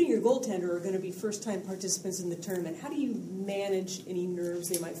team, including your goaltender, are going to be first-time participants in the tournament. How do you manage any nerves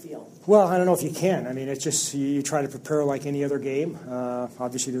they might feel? Well, I don't know if you can. I mean, it's just you try to prepare like any other game.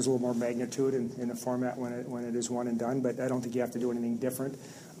 Obviously, there's a little more magnitude in the format when it is one and done, but I don't think you have to do anything different.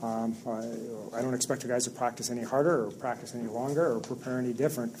 I don't expect the guys to practice any harder or practice any longer or prepare any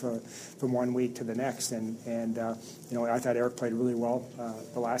different from 1 week to the next. And I thought Eric played really well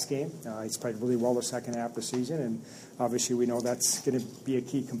the last game. He's played really well the second half of the season, and obviously we know that's going to be a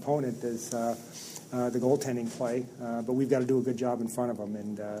key component as the goaltending play. But we've got to do a good job in front of them,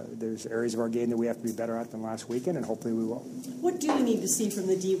 and there's areas of our game that we have to be better at than last weekend, and hopefully we will. What do you need to see from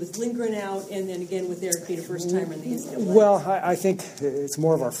the D with Lindgren out, and then again with Eric being a first-timer in the NCAA? Well, I think it's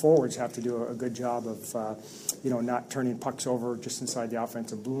more of our forwards have to do a good job of not turning pucks over just inside the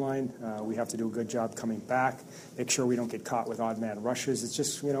offensive blue line. We have to do a good job coming back, make sure we don't get caught with odd man rushes. It's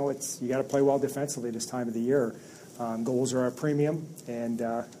just you got to play well defensively this time of the year. Goals are a premium, and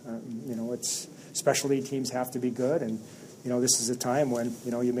it's specialty teams have to be good, and this is a time when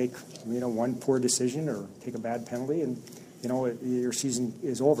you make one poor decision or take a bad penalty, and your season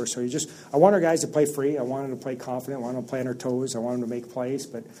is over. So I want our guys to play free. I want them to play confident. I want them to play on their toes. I want them to make plays,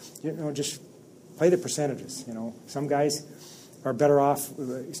 but just play the percentages. Some guys are better off,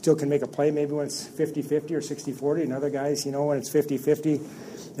 still can make a play maybe when it's 50-50 or 60-40, and other guys, when it's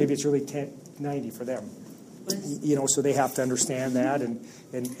 50-50, maybe it's really 10-90 for them. So they have to understand that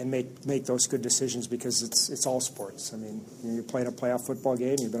and make those good decisions because it's all sports. I mean, you're playing a playoff football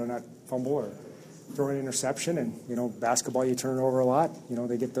game, you better not fumble or throw an interception. And basketball, you turn it over a lot.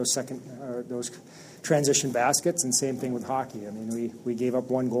 They get those those transition baskets, and same thing with hockey. I mean, we gave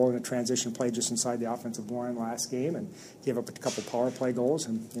up 1 goal in a transition play just inside the offensive line last game, and gave up a couple power play goals,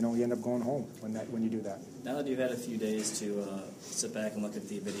 and you end up going home when you do that. Now that you've had a few days to sit back and look at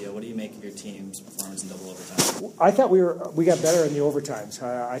the video, what do you make of your team's performance in double overtime? I thought we got better in the overtimes.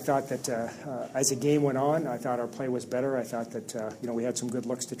 I thought that as the game went on, I thought our play was better. I thought that we had some good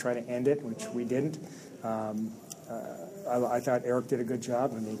looks to try to end it, which we didn't. I thought Eric did a good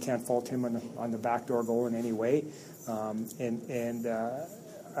job. I mean, you can't fault him on the backdoor goal in any way.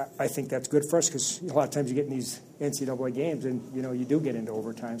 I think that's good for us because a lot of times you get in these NCAA games and, you do get into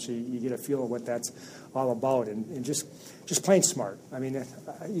overtime, so you get a feel of what that's all about and just playing smart. I mean,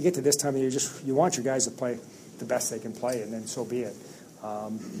 you get to this time of year, you want your guys to play the best they can play, and then so be it.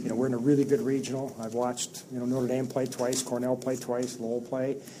 We're in a really good regional. I've watched, Notre Dame play twice, Cornell play twice, Lowell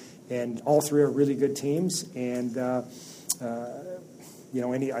play, and all three are really good teams. And I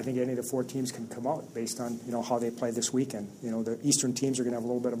think any of the four teams can come out based on how they play this weekend. The Eastern teams are going to have a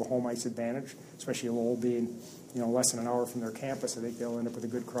little bit of a home ice advantage, especially Lowell being less than an hour from their campus. I think they'll end up with a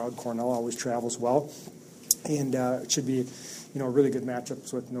good crowd. Cornell always travels well, and it should be a really good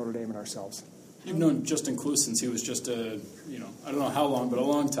matchups with Notre Dame and ourselves. You've known Justin Clue since he was just I don't know how long, but a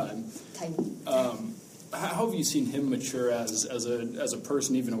long time. How have you seen him mature as a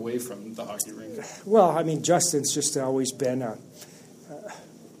person, even away from the hockey rink? Well, I mean, Justin's just always been a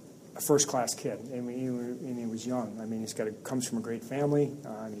first-class kid. I mean, he was young. I mean, comes from a great family.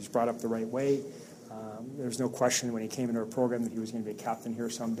 He's brought up the right way. There's no question when he came into our program that he was going to be a captain here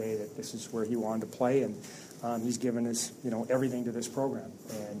someday, that this is where he wanted to play, and he's given us, everything to this program.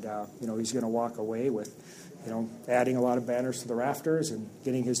 And, he's going to walk away with, adding a lot of banners to the rafters and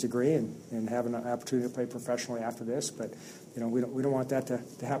getting his degree and having an opportunity to play professionally after this. But, we don't want that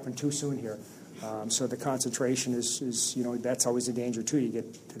to happen too soon here. So the concentration is that's always a danger too. You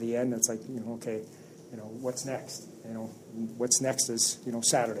get to the end, it's like, okay, what's next? What's next is,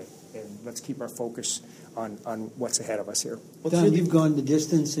 Saturday, and let's keep our focus on what's ahead of us here. Don, you've gone the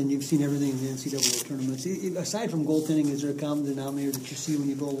distance and you've seen everything in the NCAA tournaments. Aside from goaltending, is there a common denominator that you see when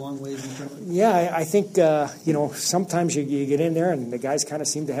you go a long ways in the tournament? Yeah, I think, sometimes you get in there and the guys kind of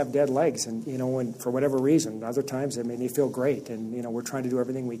seem to have dead legs, and, and for whatever reason. Other times, I mean, they feel great, and, we're trying to do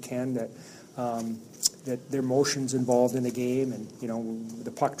everything we can that there are motions involved in the game, and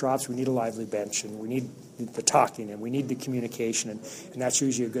the puck drops, we need a lively bench, and we need the talking, and we need the communication, and that's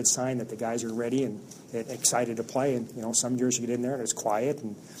usually a good sign that the guys are ready and excited to play. And some years you get in there and it's quiet,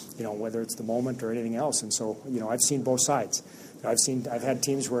 and whether it's the moment or anything else. And so I've seen both sides. I've had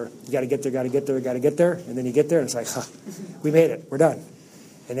teams where you got to get there, and then you get there and it's like, we made it, we're done.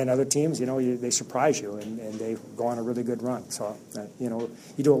 And then other teams, they surprise you and they go on a really good run. So, you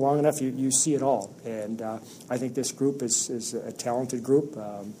do it long enough, you see it all. And I think this group is a talented group.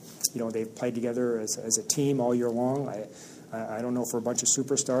 They've played together as a team all year long. I don't know if we're a bunch of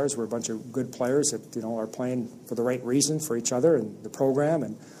superstars. We're a bunch of good players that, are playing for the right reason for each other and the program.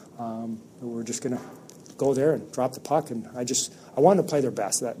 And we're just going to go there and drop the puck. And I want them to play their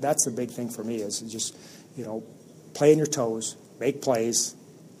best. That's the big thing for me is just, play on your toes, make plays.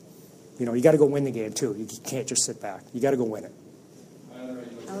 You got to go win the game, too. You can't just sit back. You got to go win it.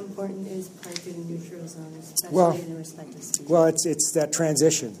 How important is playing through the neutral zone, especially in the respective season? Well, it's that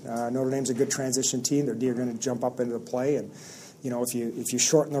transition. Notre Dame's a good transition team. They're going to jump up into the play. And, if you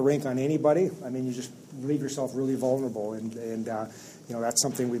shorten the rink on anybody, I mean, you just leave yourself really vulnerable. And that's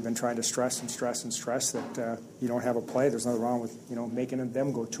something we've been trying to stress that you don't have a play. There's nothing wrong with, making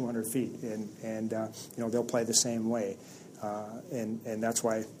them go 200 feet. And they'll play the same way. And that's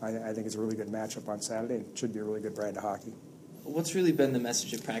why I think it's a really good matchup on Saturday. It should be a really good brand of hockey. What's really been the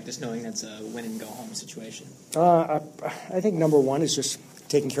message of practice, knowing that's a win-and-go-home situation? I think number one is just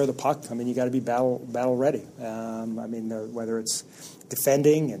taking care of the puck. I mean, you got to be battle ready. Whether it's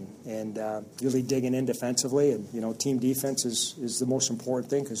defending and really digging in defensively, and team defense is the most important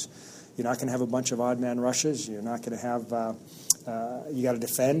thing because you're not going to have a bunch of odd man rushes. You're not going to have. You got to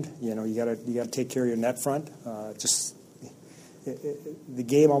defend. You got to take care of your net front. The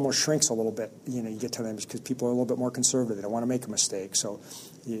game almost shrinks a little bit. You get to them because people are a little bit more conservative. They don't want to make a mistake. So,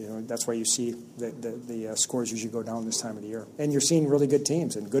 that's why you see the scores usually go down this time of the year. And you're seeing really good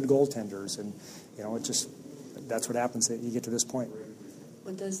teams and good goaltenders, and that's what happens. That you get to this point.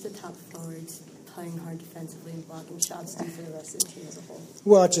 What does the top forwards playing hard defensively and blocking shots do for the rest of the team as a whole?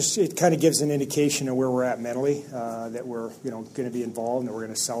 Well, it kind of gives an indication of where we're at mentally, that we're going to be involved and that we're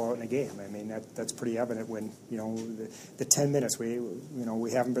going to sell out in a game. I mean that's pretty evident when the 10 minutes we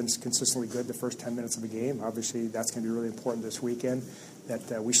haven't been consistently good the first 10 minutes of the game. Obviously that's going to be really important this weekend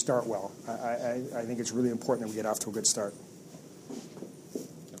that we start well. I think it's really important that we get off to a good start.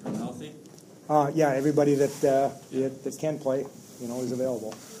 Everyone healthy? Yeah, everybody that can play is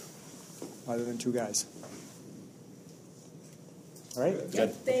available. Other than two guys. All right?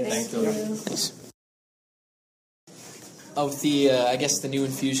 Good. Thank you. Of the new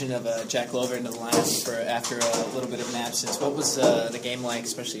infusion of Jack Glover into the lineup after a little bit of an absence, what was the game like,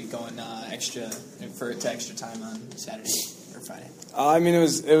 especially going extra time on Saturday or Friday?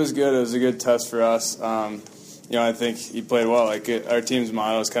 It was good. It was a good test for us. I think he played well. Like our team's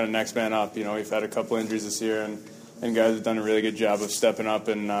motto is kind of next man up. We've had a couple injuries this year, and and guys have done a really good job of stepping up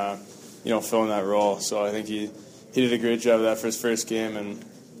and filling that role. So I think he did a great job of that for his first game. And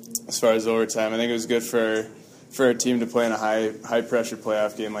as far as overtime, I think it was good for our team to play in a high pressure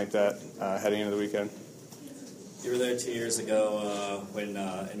playoff game like that heading into the weekend. You were there 2 years ago when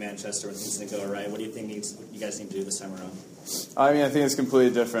in Manchester when things didn't go right. What do you think you guys need to do this time around? I mean, I think it's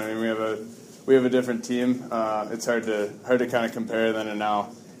completely different. I mean, we have a different team. It's hard to kind of compare then and now.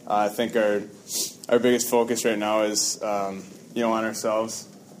 I think our biggest focus right now is on ourselves.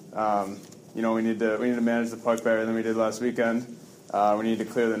 We need to manage the puck better than we did last weekend. We need to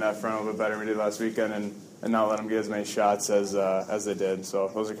clear the net front a little bit better than we did last weekend, and not let them get as many shots as they did. So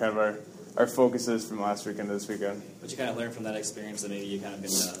those are kind of our focuses from last weekend to this weekend. What you kind of learned from that experience that maybe you kind of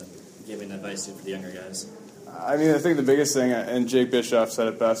been giving advice to for the younger guys? I mean, I think the biggest thing, and Jake Bischoff said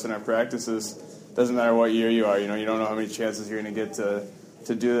it best in our practices, doesn't matter what year you are. You don't know how many chances you're going to get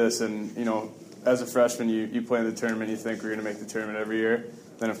to do this. And, as a freshman, you play in the tournament, you think we're going to make the tournament every year.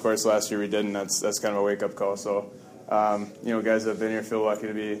 Then, of course, last year we didn't. That's kind of a wake-up call. So, guys that have been here feel lucky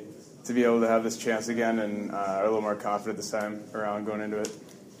to be able to have this chance again and are a little more confident this time around going into it.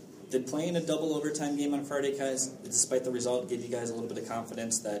 Did playing a double overtime game on Friday, guys, despite the result, give you guys a little bit of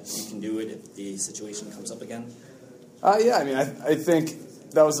confidence that you can do it if the situation comes up again? Yeah, I mean, I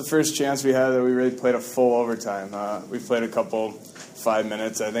think that was the first chance we had that we really played a full overtime. We played a couple 5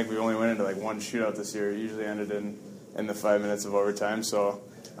 minutes. I think we only went into one shootout this year. It usually ended in the 5 minutes of overtime. So,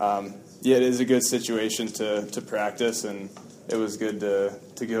 it is a good situation to practice, and it was good to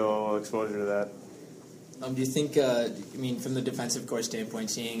get a little exposure to that. Do you think, from the defensive core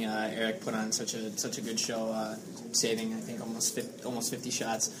standpoint, seeing Eric put on such a good show, saving, I think, almost 50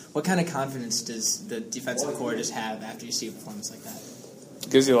 shots, what kind of confidence does the defensive core just have after you see a performance like that?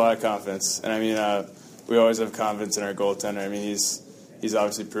 It gives you a lot of confidence. And, I mean, we always have confidence in our goaltender. I mean, he's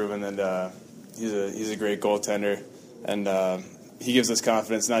obviously proven that he's a great goaltender. And he gives us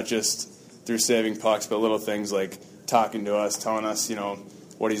confidence not just through saving pucks, but little things like talking to us, telling us,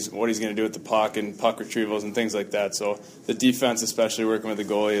 what he's going to do with the puck and puck retrievals and things like that. So the defense, especially working with the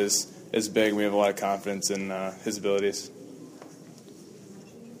goalie, is big. We have a lot of confidence in his abilities.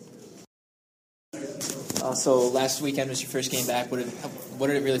 So last weekend was your first game back. What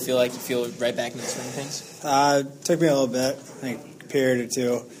did it really feel like? You feel right back into the swing of things? Took me a little bit, I think a period or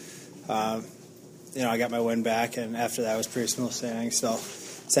two. I got my win back, and after that was pretty smooth sailing. So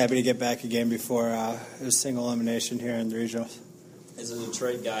it's happy to get back a game before it was single elimination here in the regionals. As a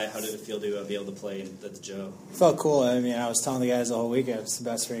Detroit guy, how did it feel to be able to play at the Joe? It felt cool. I mean, I was telling the guys the whole weekend it's the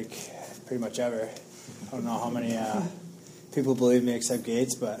best rink pretty much ever. I don't know how many people believe me except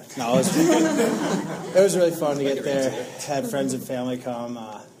Gates, but no, it was really fun to get there. Had friends and family come.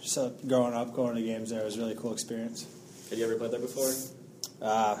 So growing up, going to games there was a really cool experience. Had you ever played there before?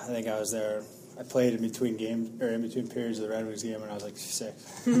 I think I was there. I played in between periods of the Red Wings game when I was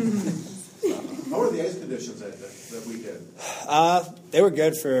 6. How were the ice conditions that weekend? They were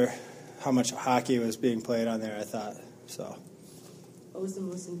good for how much hockey was being played on there, I thought. So. What was the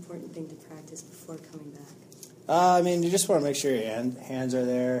most important thing to practice before coming back? You just want to make sure your hands are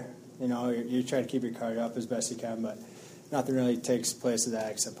there. You try to keep your card up as best you can, but nothing really takes place of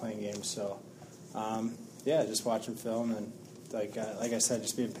that except playing games. So, just watching film and, like I said,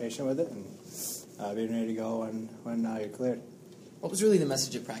 just being patient with it and being ready to go when you're cleared. What was really the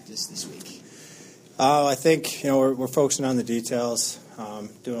message of practice this week? I think we're focusing on the details,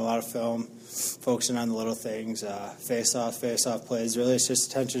 doing a lot of film, focusing on the little things, face-off plays. Really, it's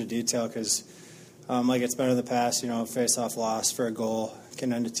just attention to detail because, like it's been in the past, face-off loss for a goal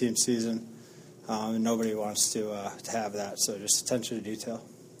can end a team season, and nobody wants to have that. So just attention to detail.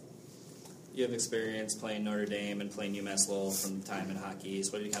 You have experience playing Notre Dame and playing UMass Lowell from time in hockey.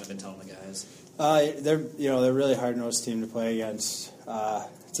 So what have you kind of been telling the guys? They're a really hard-nosed team to play against.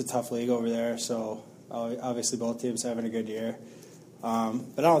 It's a tough league over there, so obviously both teams having a good year.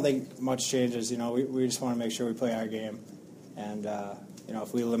 But I don't think much changes. We just want to make sure we play our game, and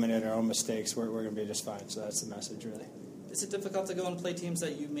if we eliminate our own mistakes, we're going to be just fine. So that's the message, really. Is it difficult to go and play teams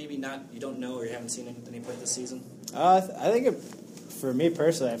that you don't know or you haven't seen any play this season? I think for me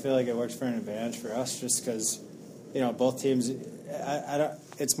personally, I feel like it works for an advantage for us, just because both teams.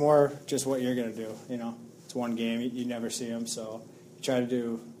 It's more just what you're going to do. It's one game. You never see them, so you try to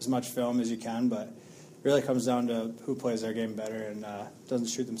do as much film as you can. But it really comes down to who plays their game better and doesn't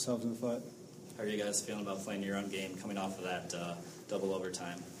shoot themselves in the foot. How are you guys feeling about playing your own game, coming off of that double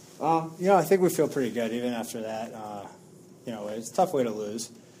overtime? I think we feel pretty good even after that. It's a tough way to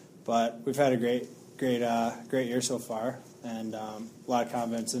lose, but we've had a great year so far, and a lot of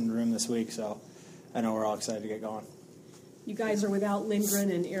confidence in the room this week. So I know we're all excited to get going. You guys are without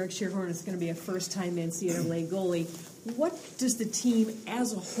Lindgren, and Eric Shearhorn is going to be a first-time NCAA goalie. What does the team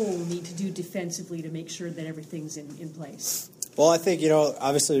as a whole need to do defensively to make sure that everything's in place? Well, I think,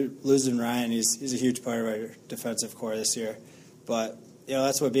 obviously losing Ryan, he's a huge part of our defensive core this year. But,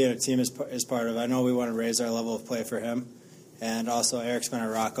 that's what being a team is part of. I know we want to raise our level of play for him. And also, Eric's been a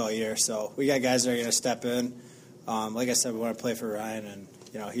rock all year. So we got guys that are going to step in. Like I said, we want to play for Ryan. And,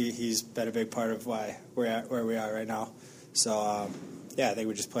 he's been a big part of why we're at where we are right now. So, I think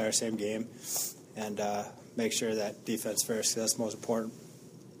we just play our same game and make sure that defense first, 'cause that's most important.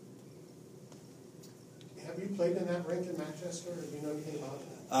 Have you played in that rink in Manchester, or do you know anything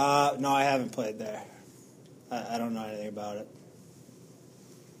about it? No, I haven't played there. I don't know anything about it.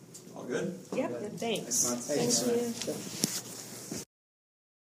 All good? Yep, thanks. Thanks. Thank you.